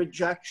like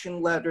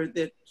rejection letter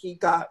that he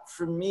got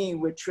from me,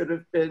 which would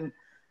have been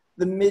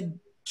the mid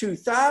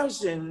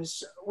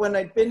 2000s when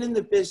I'd been in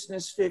the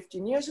business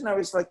 15 years. And I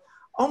was like,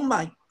 oh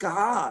my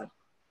God,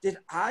 did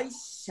I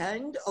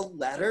send a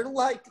letter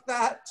like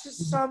that to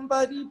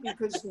somebody?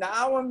 Because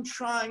now I'm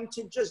trying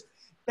to just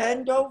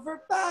bend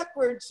over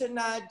backwards and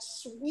add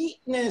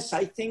sweetness.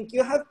 I think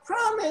you have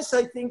promise.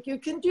 I think you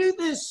can do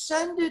this.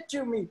 Send it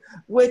to me,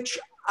 which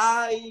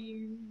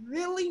I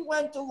really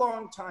went a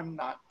long time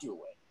not doing.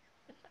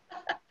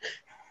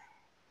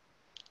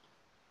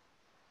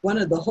 One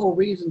of the whole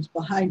reasons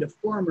behind a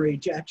form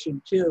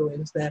rejection too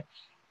is that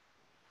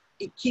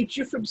it keeps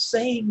you from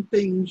saying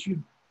things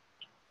you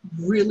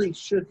really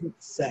shouldn't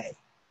say.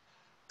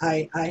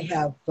 I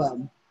have,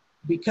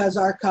 because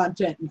our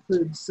content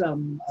includes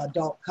some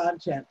adult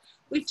content,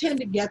 we tend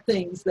to get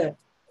things that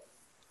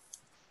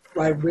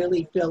I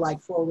really feel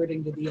like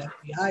forwarding to the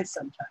FBI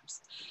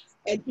sometimes.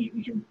 And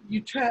you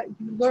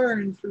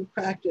learn through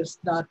practice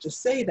not to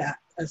say that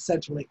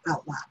essentially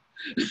out loud.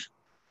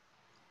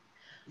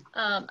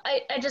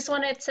 I just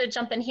wanted to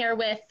jump in here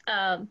with,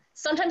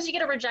 sometimes you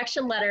get a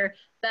rejection letter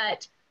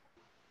that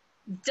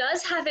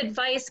does have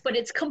advice, but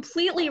it's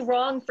completely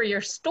wrong for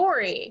your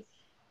story.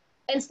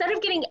 Instead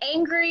of getting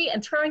angry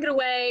and throwing it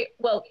away,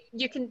 well,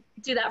 you can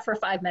do that for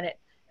 5 minutes.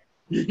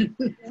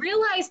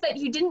 Realize that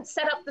you didn't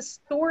set up the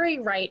story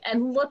right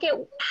and look at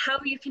how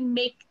you can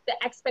make the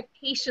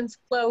expectations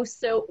flow.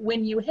 So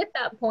when you hit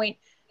that point,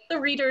 the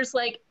reader's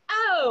like,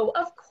 oh,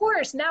 of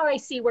course, now I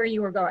see where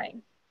you were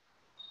going.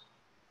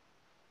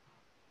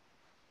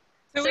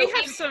 So we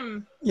have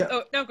some, yeah.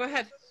 Oh, no, go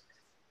ahead.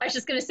 I was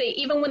just gonna say,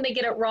 even when they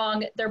get it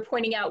wrong, they're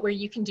pointing out where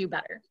you can do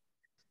better.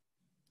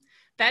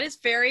 That is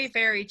very,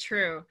 very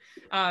true.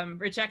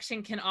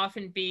 Rejection can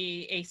often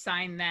be a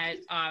sign that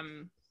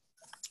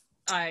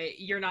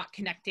you're not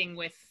connecting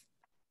with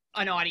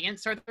an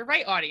audience or the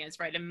right audience,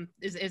 right?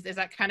 Is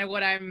that kind of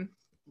what I'm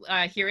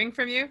hearing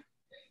from you?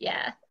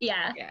 Yeah.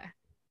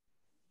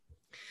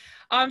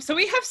 So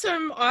we have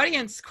some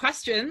audience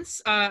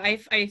questions.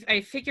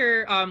 I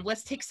figure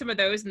let's take some of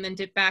those and then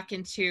dip back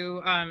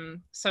into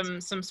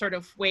some sort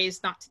of ways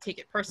not to take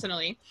it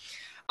personally.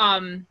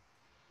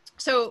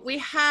 So we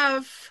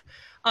have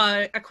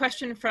a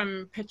question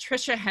from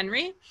Patricia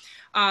Henry.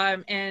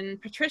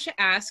 And Patricia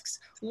asks,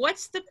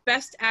 what's the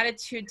best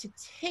attitude to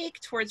take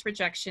towards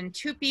rejection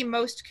to be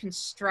most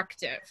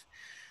constructive?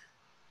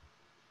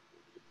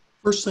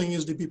 First thing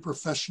is to be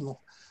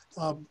professional.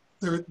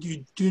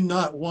 You do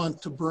not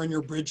want to burn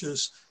your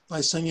bridges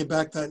by sending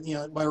back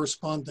that, by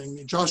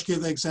responding. Josh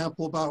gave the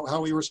example about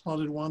how he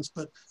responded once,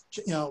 but,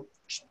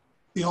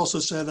 he also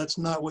said that's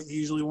not what you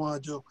usually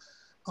want to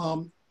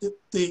do.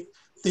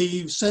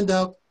 They send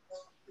out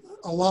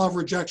a lot of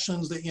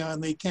rejections that,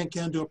 and they can't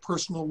get into a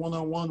personal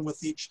one-on-one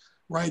with each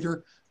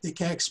writer. They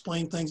can't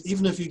explain things.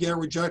 Even if you get a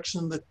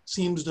rejection that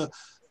seems to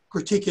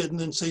critique it and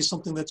then say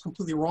something that's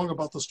completely wrong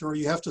about the story,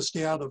 you have to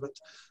stay out of it.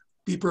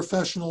 Be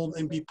professional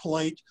and be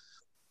polite.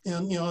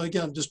 And,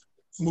 again, just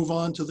move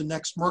on to the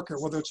next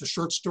market, whether it's a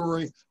short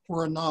story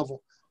or a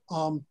novel.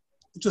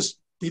 Just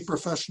be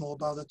professional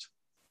about it.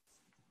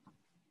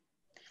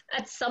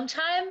 At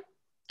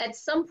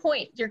some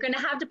point, you're going to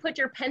have to put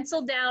your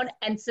pencil down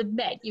and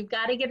submit. You've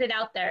got to get it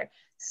out there.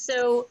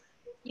 So,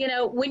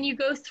 when you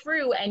go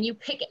through and you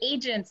pick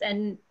agents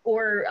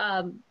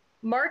or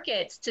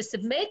markets to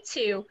submit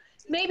to,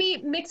 maybe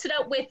mix it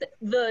up with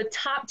the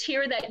top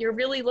tier that you're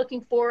really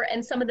looking for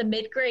and some of the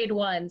mid-grade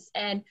ones,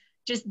 and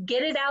just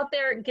get it out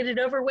there, get it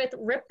over with,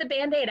 rip the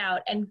Band-Aid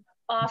out and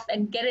off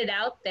and get it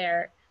out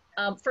there.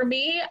 For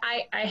me,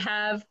 I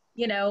have,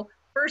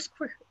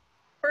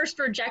 first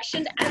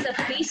rejection as a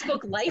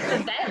Facebook life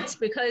event,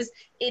 because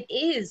it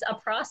is a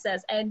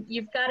process and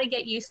you've got to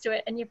get used to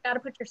it and you've got to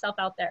put yourself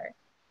out there.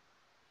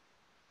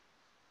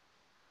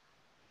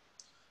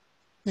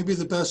 Maybe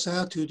the best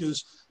attitude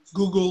is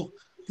Google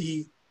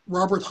the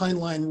Robert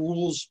Heinlein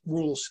rules,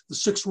 the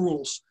 6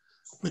 rules,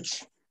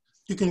 which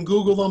you can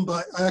Google them,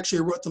 but I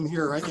actually wrote them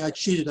here. I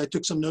cheated. I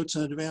took some notes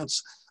in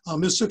advance.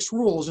 There's 6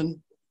 rules, and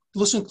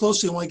listen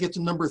closely when I get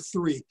to number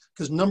 3,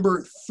 because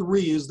number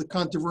 3 is the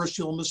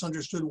controversial and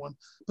misunderstood one.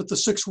 But the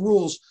 6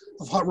 rules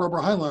of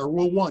Robert Heinlein are: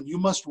 Rule 1, you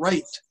must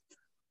write.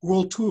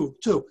 Rule 2,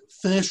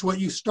 finish what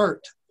you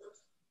start.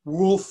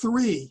 Rule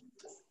 3,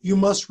 you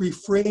must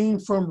refrain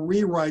from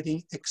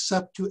rewriting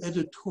except to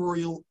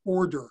editorial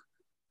order.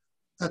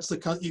 That's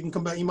the, you can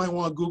come back, you might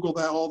want to Google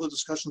that, all the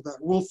discussion of that.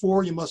 Rule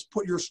 4, you must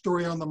put your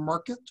story on the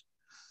market.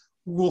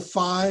 Rule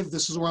 5,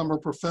 this is where I'm a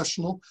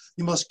professional,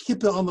 you must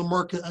keep it on the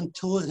market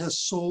until it has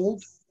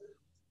sold.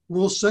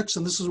 Rule 6,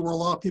 and this is where a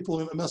lot of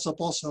people mess up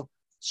also,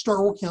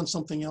 start working on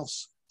something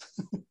else.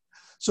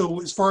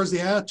 So as far as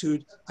the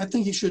attitude, I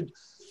think you should,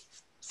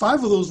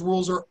 5 of those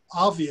rules are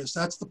obvious.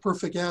 That's the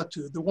perfect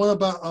attitude. The one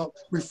about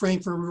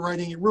refrain from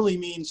rewriting, it really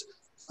means,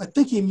 I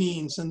think he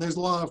means, and there's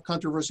a lot of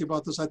controversy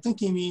about this, I think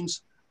he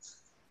means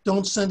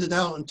don't send it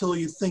out until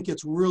you think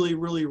it's really,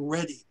 really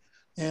ready.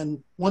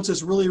 And once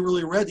it's really,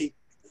 really ready,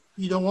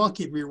 you don't want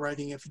to keep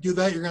rewriting. If you do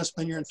that, you're going to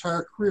spend your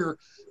entire career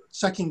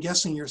second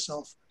guessing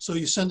yourself. So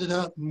you send it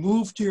out,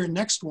 move to your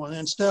next one,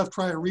 and instead of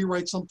trying to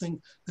rewrite something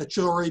that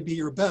should already be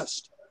your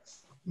best,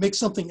 make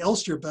something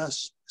else your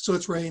best so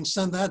it's ready and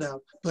send that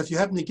out. But if you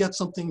happen to get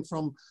something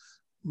from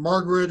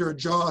Margaret or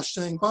Josh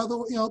saying, by the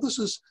way, you know, this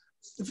is,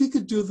 if you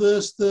could do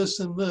this, this,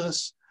 and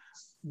this,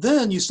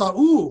 then you start,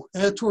 ooh,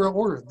 editorial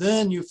order.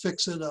 Then you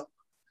fix it up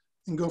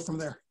and go from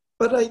there.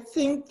 But I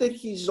think that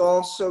he's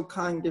also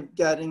kind of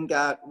getting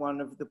at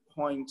one of the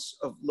points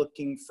of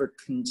looking for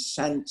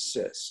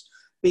consensus,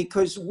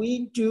 because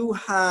we do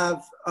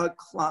have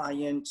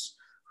clients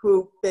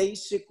who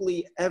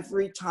basically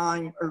every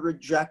time a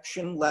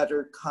rejection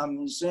letter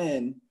comes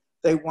in,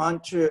 they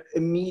want to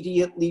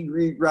immediately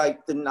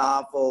rewrite the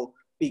novel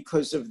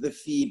because of the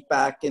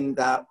feedback in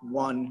that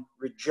one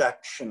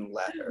rejection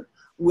letter,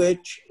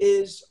 which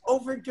is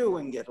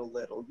overdoing it a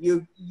little.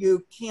 You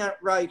can't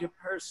write a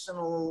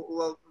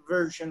personal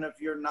version of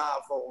your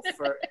novel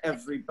for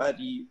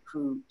everybody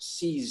who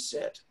sees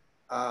it.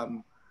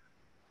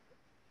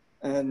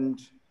 And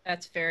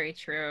that's very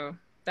true.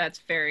 That's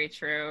very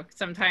true.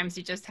 Sometimes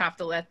you just have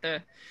to let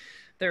the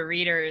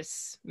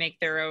readers make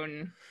their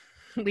own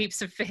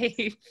leaps of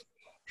faith.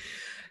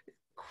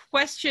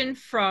 Question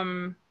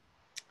from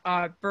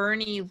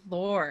Bernie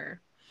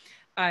Lore.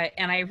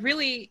 And I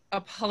really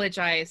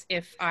apologize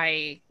if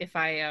I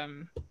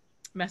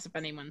mess up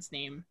anyone's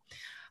name.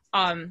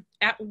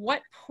 At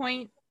what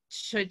point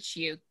should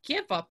you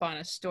give up on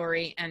a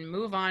story and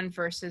move on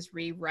versus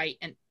rewrite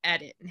and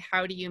edit? And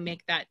how do you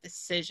make that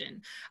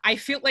decision? I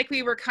feel like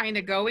we were kind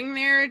of going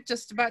there,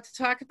 just about to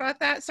talk about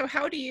that. So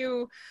how do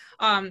you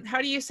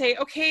say,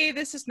 okay,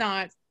 this is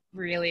not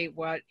really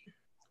what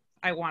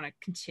I want to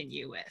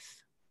continue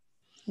with?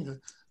 Okay.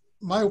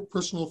 My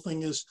personal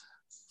thing is,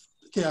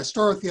 okay, I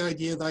start with the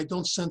idea that I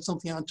don't send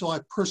something out until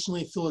I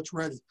personally feel it's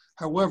ready.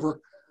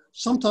 However,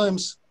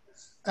 sometimes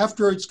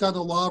after it's got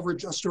a lot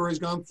of a story's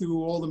gone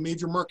through all the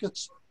major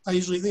markets, I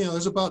usually, you know,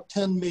 there's about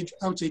 10 major,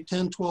 I would say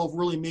 10, 12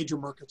 really major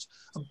markets.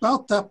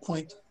 About that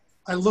point,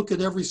 I look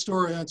at every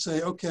story and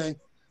say, okay,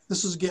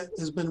 this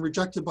has been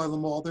rejected by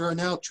them all. There are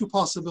now 2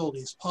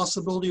 possibilities.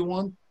 Possibility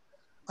 1,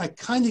 I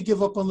kind of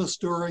give up on the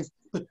story,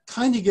 but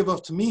kind of give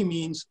up to me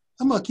means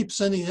I'm going to keep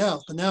sending it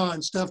out. But now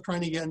instead of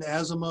trying to get into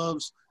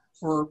Asimov's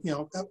or, you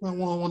know, one of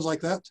the ones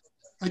like that,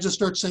 I just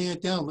start sending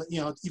it down,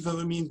 you know, even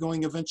if it means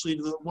going eventually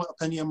to the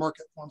penny a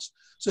market ones.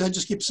 So I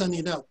just keep sending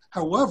it out.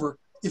 However,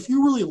 if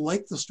you really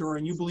like the story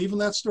and you believe in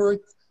that story,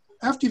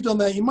 after you've done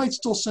that, you might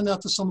still send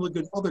out to some of the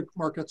good other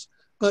markets,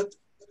 but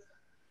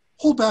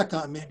hold back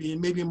on maybe,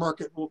 and maybe a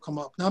market will come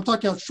up. Now I'm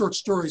talking about short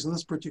stories in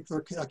this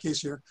particular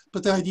case here,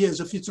 but the idea is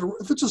if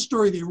it's a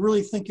story that you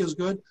really think is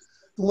good,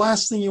 the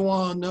last thing you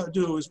want to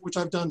do is, which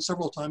I've done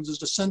several times, is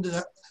to send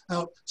it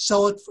out,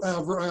 sell it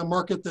for a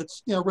market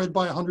that's, you know, read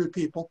by 100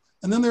 people.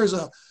 And then there's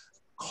a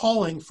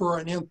calling for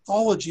an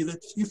anthology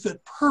that you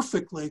fit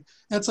perfectly.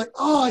 And it's like,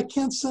 oh, I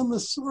can't send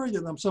this story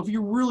to them. So if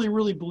you really,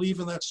 really believe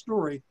in that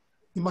story,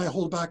 you might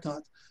hold back on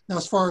it. Now,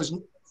 as far as,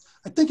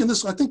 I think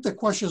the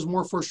question is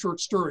more for short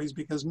stories,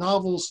 because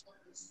novels,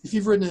 if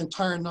you've written an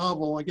entire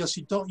novel, I guess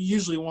you don't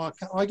usually want,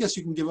 I guess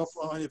you can give up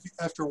on it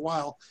after a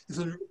while if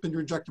it's been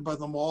rejected by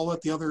them all. I'll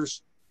let the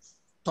others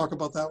talk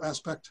about that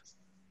aspect.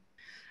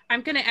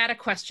 I'm going to add a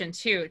question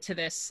too to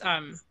this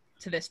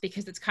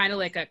because it's kind of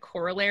like a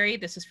corollary.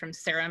 This is from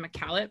Sarah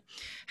McCallett.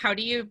 How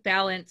do you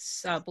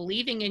balance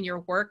believing in your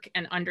work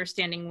and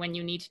understanding when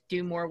you need to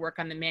do more work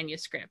on the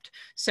manuscript?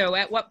 So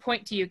at what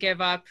point do you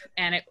give up,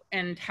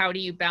 and how do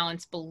you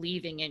balance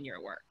believing in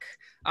your work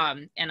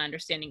and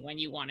understanding when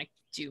you want to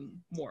do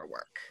more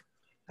work?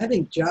 I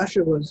think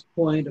Joshua's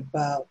point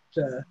about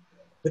the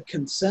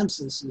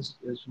consensus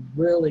is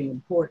really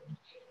important.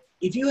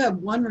 If you have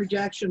one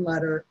rejection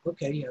letter,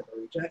 okay, you have a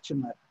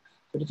rejection letter.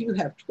 But if you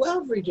have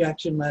 12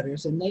 rejection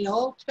letters and they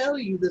all tell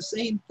you the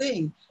same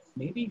thing,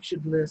 maybe you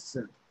should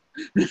listen.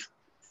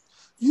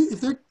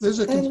 If there's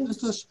a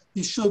consensus,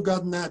 you should have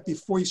gotten that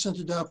before you sent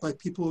it out by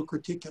people who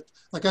critique it.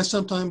 Like I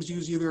sometimes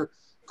use either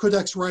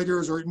Codex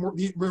Writers or more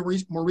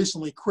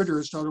recently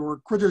Critters.org.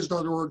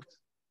 Critters.org,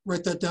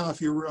 write that down if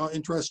you're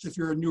interested, if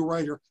you're a new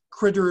writer.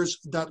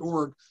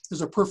 Critters.org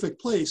is a perfect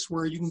place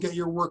where you can get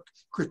your work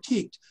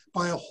critiqued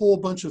by a whole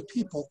bunch of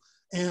people.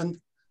 And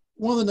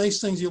one of the nice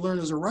things you learn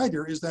as a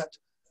writer is that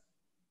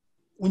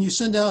when you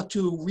send out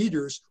to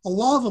readers, a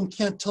lot of them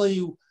can't tell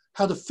you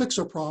how to fix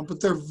a problem,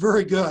 but they're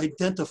very good at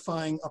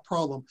identifying a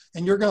problem,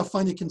 and you're going to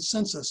find a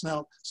consensus.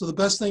 Now, so the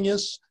best thing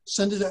is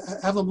send it,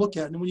 have them look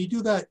at it. And when you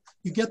do that,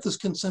 you get this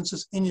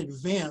consensus in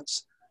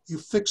advance. You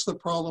fix the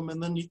problem,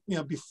 and then, you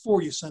know,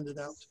 before you send it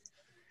out.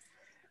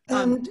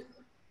 And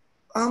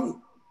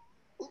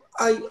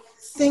I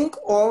think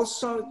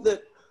also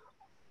that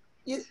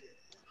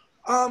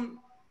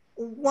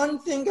one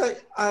thing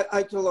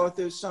I tell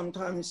authors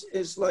sometimes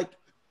is like,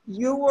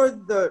 you are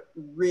the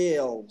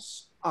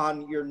rails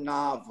on your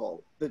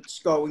novel that's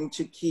going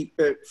to keep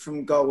it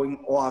from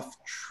going off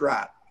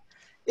track.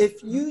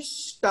 If you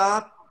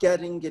stop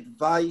getting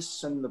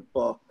advice in the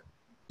book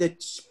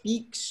that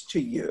speaks to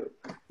you,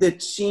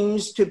 that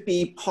seems to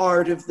be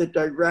part of the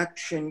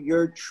direction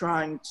you're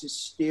trying to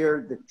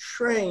steer the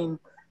train,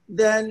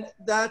 then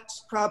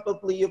that's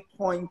probably a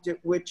point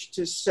at which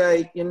to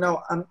say, you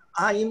know,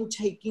 I am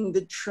taking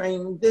the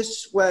train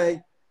this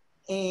way,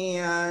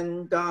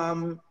 and,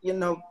 you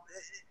know,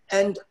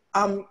 and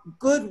I'm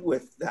good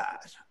with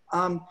that.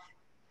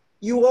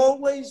 You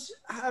always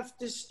have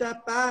to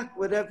step back,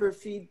 whatever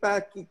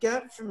feedback you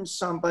get from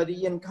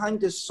somebody, and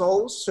kind of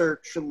soul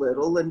search a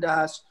little and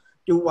ask,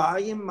 do I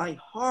in my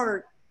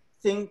heart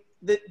think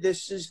that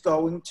this is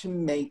going to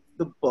make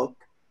the book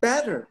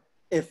better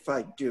if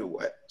I do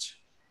it?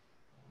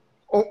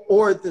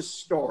 Or the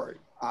story,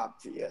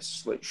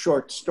 obviously,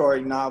 short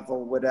story,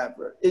 novel,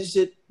 whatever. Is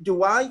it,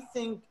 do I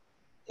think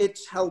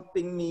it's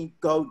helping me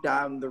go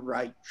down the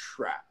right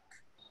track?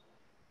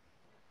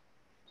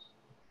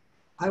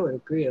 I would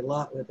agree a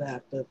lot with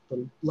that. The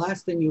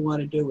last thing you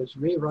want to do is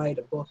rewrite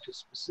a book to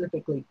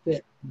specifically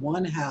fit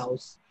one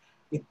house.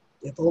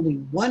 If only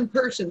one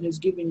person has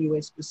given you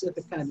a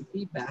specific kind of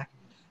feedback,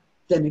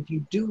 then if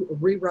you do a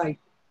rewrite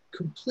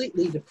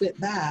completely to fit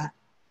that,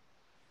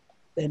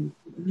 then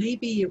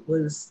maybe it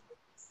was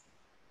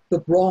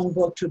the wrong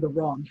book to the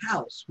wrong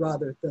house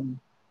rather than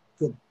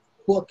the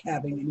book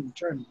having an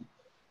internal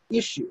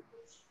issue.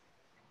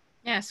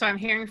 Yeah, so I'm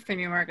hearing from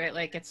you, Margaret,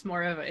 like it's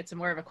more of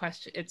a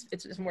question.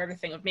 It's more of a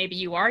thing of maybe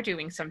you are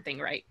doing something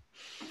right,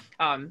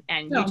 and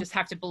you just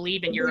have to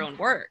believe in your own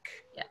work.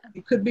 Yeah,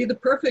 it could be the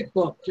perfect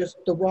book, just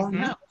the wrong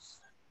house.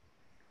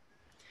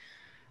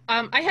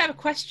 I have a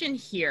question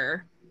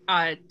here,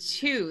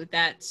 too.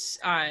 That's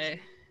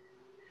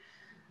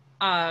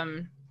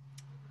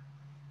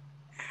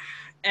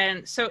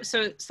and so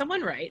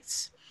someone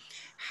writes,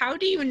 "How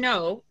do you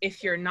know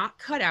if you're not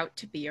cut out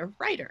to be a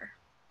writer?"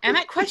 And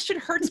that question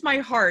hurts my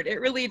heart. It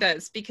really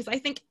does, because I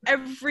think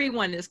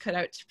everyone is cut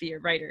out to be a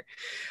writer.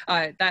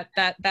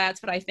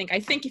 That's what I think. I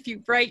think if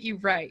you write, you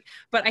write.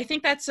 But I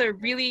think that's a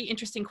really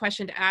interesting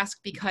question to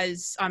ask,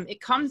 because it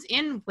comes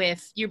in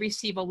with, you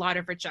receive a lot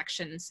of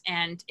rejections,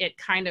 and it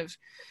kind of,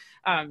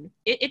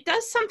 it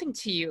does something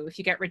to you if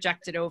you get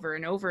rejected over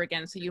and over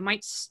again. So you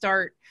might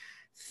start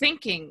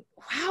thinking,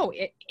 wow,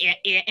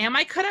 am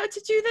I cut out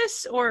to do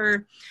this?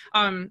 Or,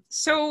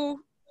 so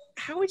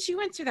how would you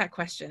answer that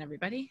question,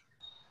 everybody?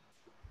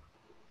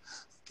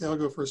 Okay, I'll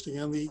go first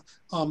again.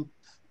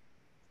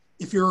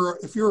 If you're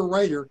a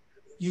writer,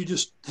 you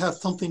just have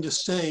something to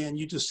say, and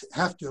you just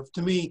have to.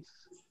 To me,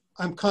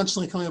 I'm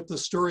constantly coming up with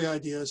story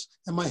ideas,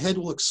 and my head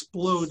will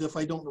explode if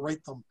I don't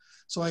write them.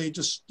 So you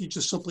just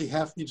simply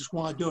you just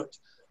want to do it.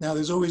 Now,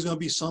 there's always going to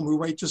be some who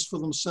write just for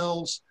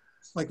themselves,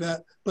 like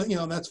that. But you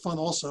know, that's fun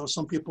also.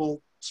 Some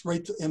people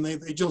write and they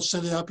don't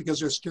send it out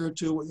because they're scared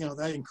to. You know,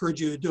 I encourage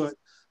you to do it.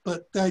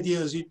 But the idea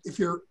is,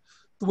 the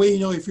way you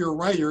know if you're a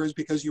writer is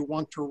because you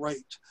want to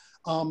write.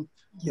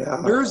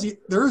 There is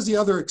the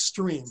other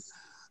extreme.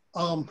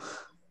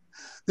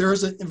 There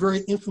is a very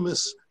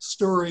infamous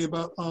story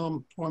about,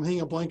 I'm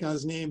hanging a blank on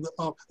his name,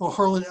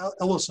 Harlan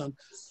Ellison.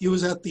 He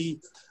was at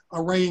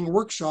a writing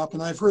workshop,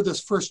 and I've heard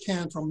this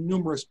firsthand from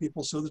numerous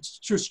people, so it's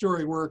a true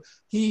story, where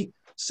he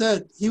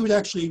said he would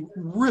actually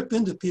rip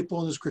into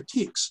people in his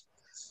critiques,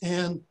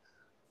 and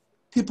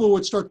people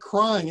would start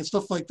crying and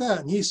stuff like that.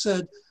 And he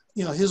said,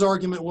 you know, his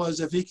argument was,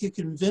 if he could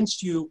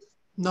convince you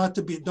not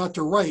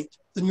to write,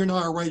 then you're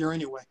not a writer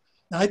anyway.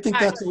 And I think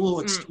that's a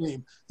little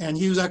extreme. And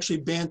he was actually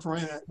banned from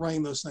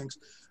writing those things.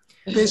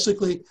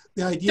 Basically,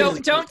 the idea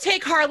don't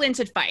take Harlan's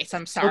advice.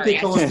 I'm sorry.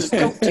 Don't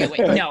do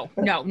it.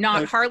 No,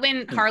 not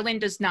Harlan. Harlan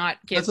does not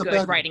give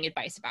good writing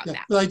advice about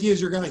that. The idea is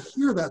you're going to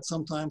hear that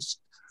sometimes.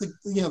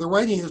 The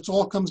writing, it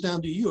all comes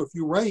down to you. If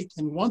you write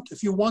and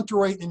if you want to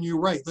write and you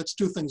write, that's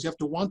two things. You have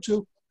to want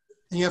to,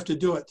 and you have to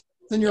do it.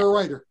 Then you're a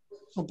writer.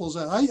 Simple as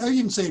that. I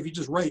even say if you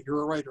just write,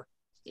 you're a writer.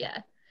 Yeah.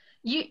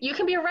 You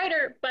can be a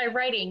writer by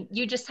writing.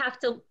 You just have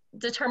to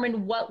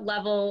determine what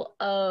level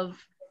of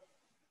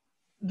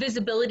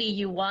visibility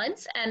you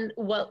want and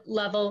what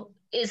level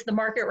is the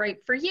market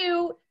right for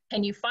you.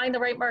 Can you find the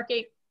right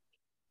market?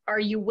 Are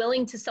you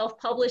willing to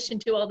self-publish and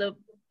do all the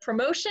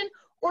promotion?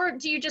 Or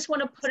do you just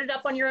want to put it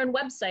up on your own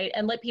website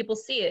and let people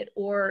see it?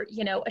 Or,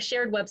 you know, a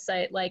shared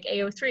website like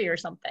AO3 or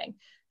something.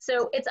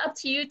 So it's up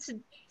to you to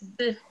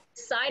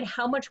decide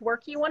how much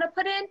work you want to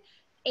put in,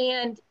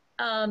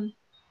 and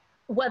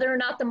whether or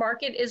not the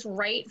market is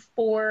right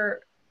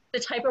for the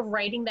type of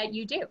writing that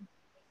you do.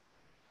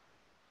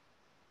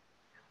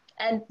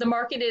 and the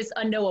market is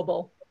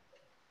unknowable.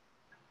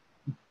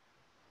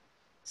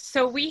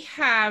 So we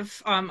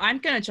have, I'm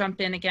going to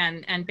jump in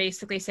again and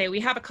basically say we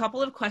have a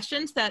couple of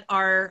questions that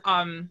are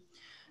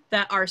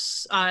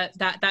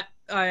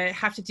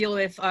have to deal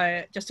with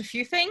just a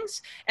few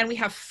things, and we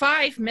have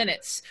 5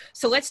 minutes.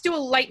 So let's do a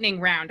lightning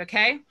round,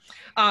 okay?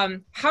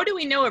 How do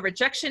we know a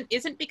rejection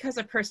isn't because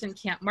a person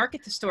can't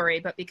market the story,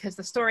 but because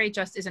the story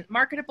just isn't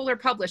marketable or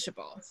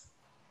publishable?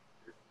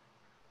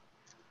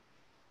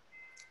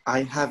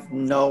 I have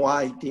no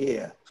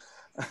idea.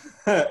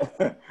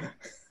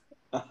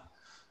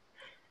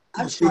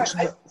 I'm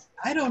sorry,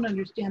 I don't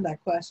understand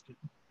that question.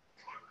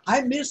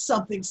 I missed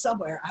something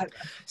somewhere.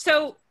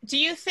 So do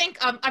you think,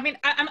 I mean,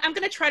 I'm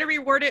going to try to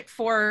reword it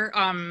for,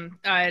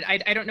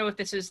 I don't know if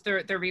this is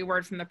the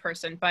reword from the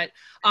person, but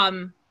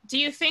do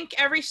you think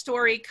every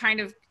story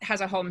kind of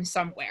has a home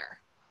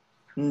somewhere?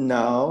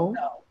 No.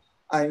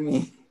 I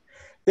mean,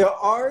 there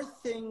are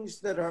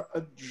things that are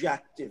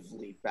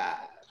objectively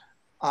bad.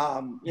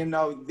 You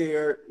know,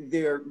 there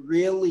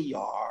really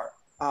are.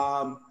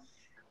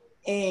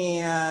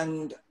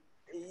 And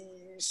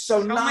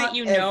so how not might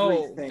you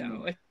know, everything.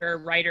 though, if you're a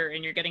writer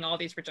and you're getting all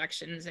these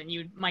rejections and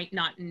you might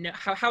not know,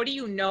 how do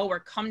you know or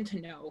come to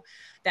know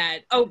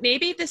that, oh,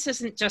 maybe this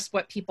isn't just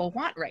what people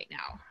want right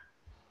now?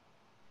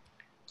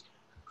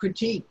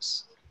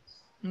 Critiques.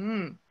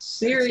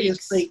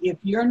 Seriously, critiques. If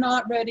you're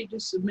not ready to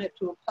submit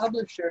to a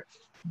publisher,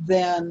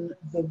 then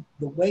the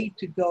way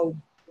to go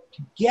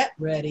to get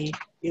ready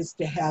is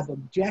to have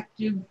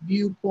objective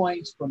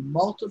viewpoints from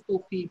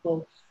multiple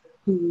people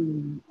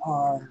who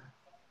are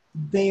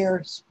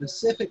there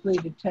specifically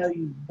to tell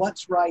you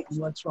what's right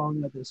and what's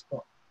wrong with this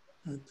book.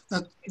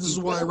 This is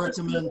why I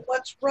recommend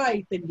what's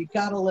right, then you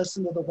got to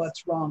listen to the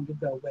what's wrong to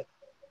go with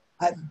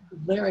it.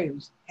 Larry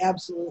was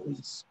absolutely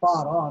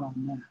spot on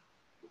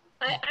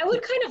that. I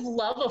would kind of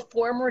love a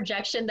form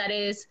rejection that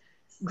is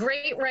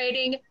great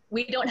writing,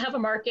 we don't have a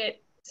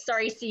market,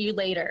 sorry, see you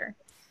later.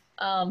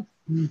 I've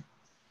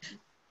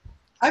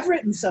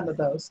written some of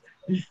those.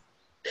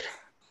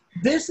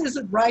 This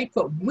isn't right,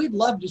 but we'd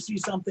love to see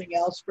something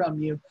else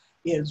from you,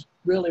 is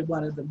really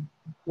one of the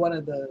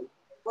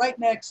right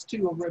next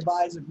to a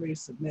revise and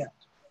resubmit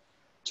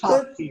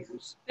top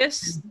tiers.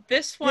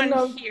 This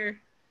one here.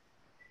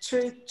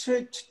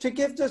 To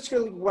give just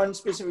really one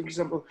specific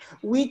example,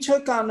 we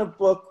took on a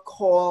book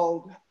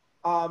called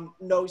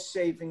No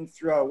Saving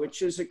Throw,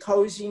 which is a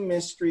cozy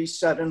mystery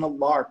set in a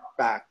LARP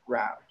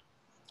background.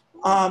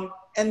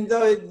 And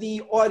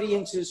the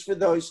audiences for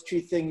those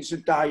two things are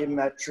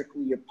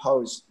diametrically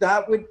opposed.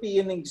 That would be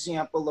an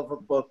example of a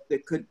book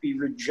that could be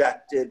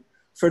rejected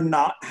for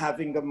not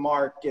having a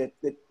market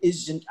that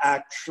isn't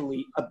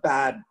actually a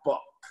bad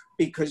book,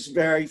 because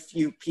very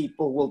few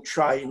people will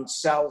try and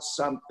sell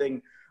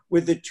something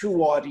where the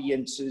two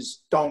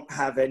audiences don't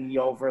have any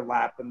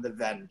overlap in the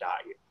Venn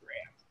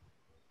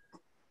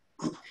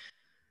diagram.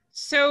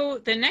 So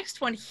the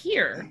next one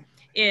here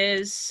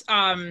is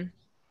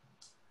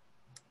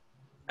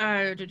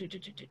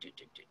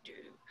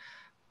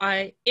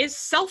is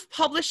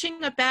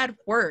self-publishing a bad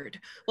word?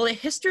 Will a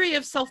history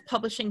of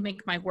self-publishing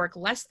make my work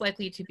less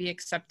likely to be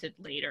accepted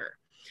later?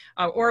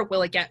 Or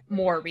will it get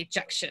more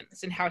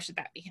rejections, and how should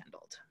that be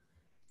handled?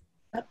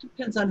 That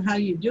depends on how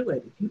you do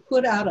it. If you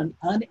put out an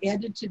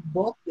unedited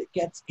book that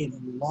gets a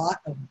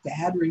lot of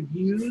bad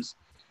reviews,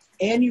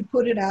 and you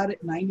put it out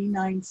at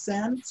 99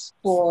 cents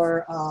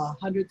for a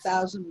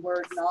 100,000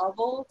 word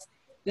novel,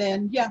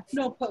 then yeah,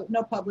 no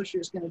publisher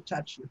is going to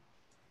touch you.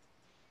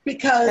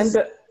 Because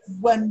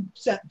when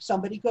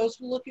somebody goes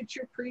to look at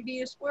your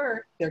previous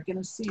work, they're going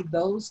to see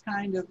those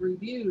kind of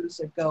reviews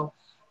that go,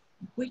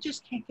 we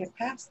just can't get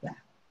past that.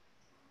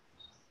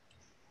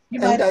 You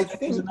might have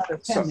to use another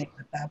pen name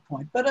at that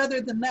point. But other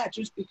than that,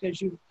 just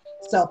because you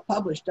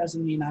self-published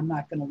doesn't mean I'm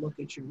not going to look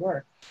at your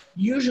work.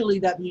 Usually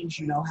that means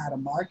you know how to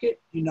market,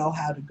 you know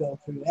how to go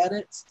through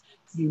edits,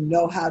 you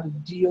know how to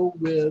deal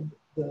with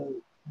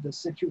the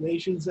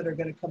situations that are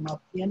going to come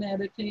up in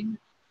editing,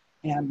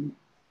 and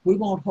we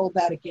won't hold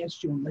that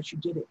against you unless you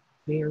did it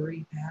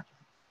very badly.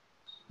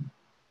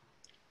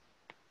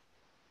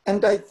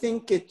 And I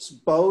think it's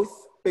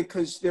both,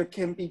 because there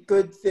can be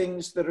good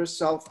things that are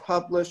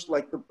self-published,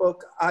 like the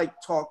book I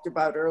talked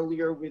about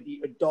earlier, where the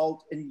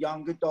adult and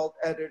young adult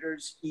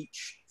editors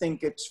each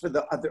think it's for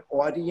the other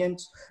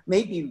audience.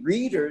 Maybe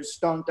readers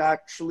don't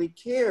actually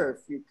care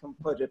if you can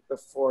put it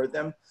before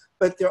them,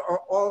 but there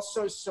are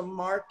also some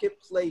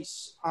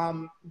marketplace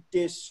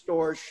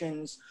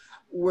distortions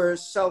where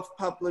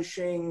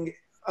self-publishing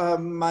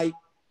might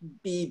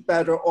be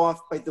better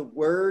off by the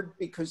word,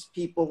 because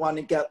people want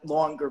to get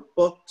longer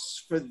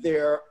books for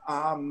their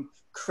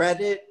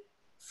credit,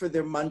 for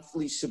their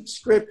monthly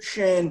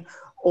subscription,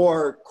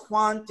 or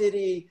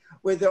quantity,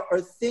 where there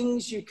are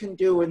things you can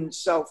do in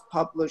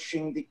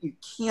self-publishing that you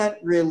can't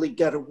really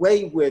get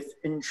away with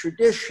in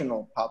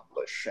traditional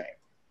publishing.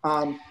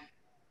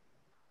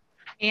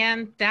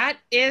 And that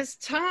is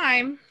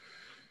time.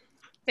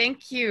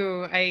 Thank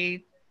you.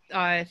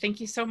 thank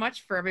you so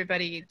much for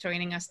everybody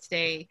joining us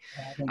today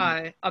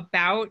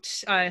about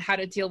how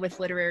to deal with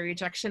literary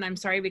rejection. I'm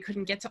sorry we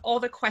couldn't get to all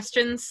the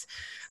questions.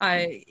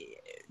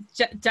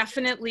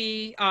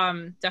 Definitely,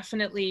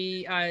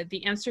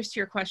 the answers to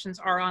your questions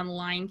are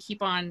online.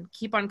 Keep on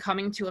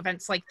coming to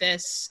events like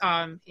this,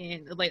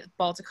 in like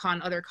Balticon,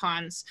 other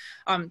cons,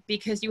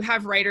 because you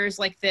have writers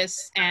like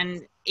this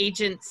and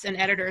agents and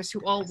editors who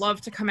all love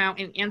to come out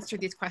and answer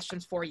these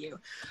questions for you.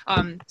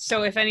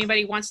 So if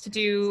anybody wants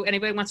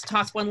to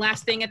toss one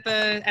last thing at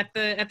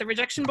the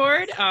rejection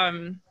board,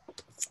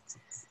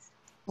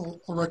 I'll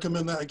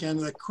recommend that again,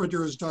 that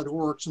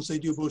critters.org, since they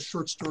do both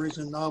short stories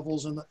and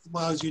novels, and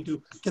allows you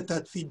to get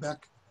that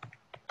feedback.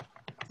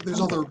 There's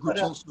other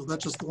groups also.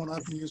 That's just the one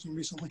I've been using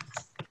recently.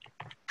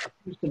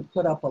 You can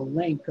put up a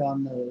link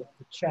on the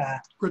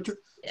chat.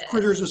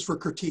 Critters is for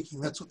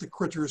critiquing. That's what the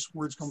critters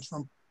words comes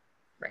from.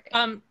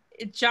 Right.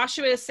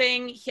 Joshua is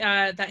saying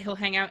that he'll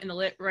hang out in the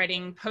Lit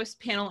Writing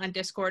post panel on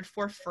Discord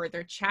for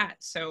further chat.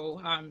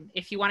 So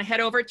if you want to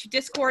head over to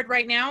Discord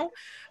right now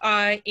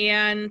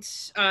and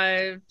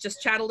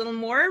just chat a little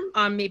more,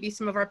 maybe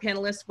some of our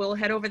panelists will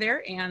head over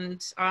there,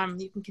 and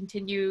you can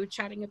continue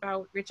chatting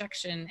about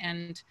rejection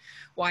and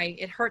why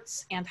it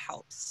hurts and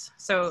helps.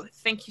 So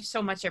thank you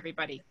so much,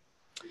 everybody.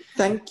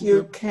 Thank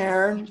you,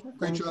 Karen.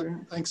 Great job.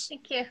 Thanks.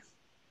 Thank you.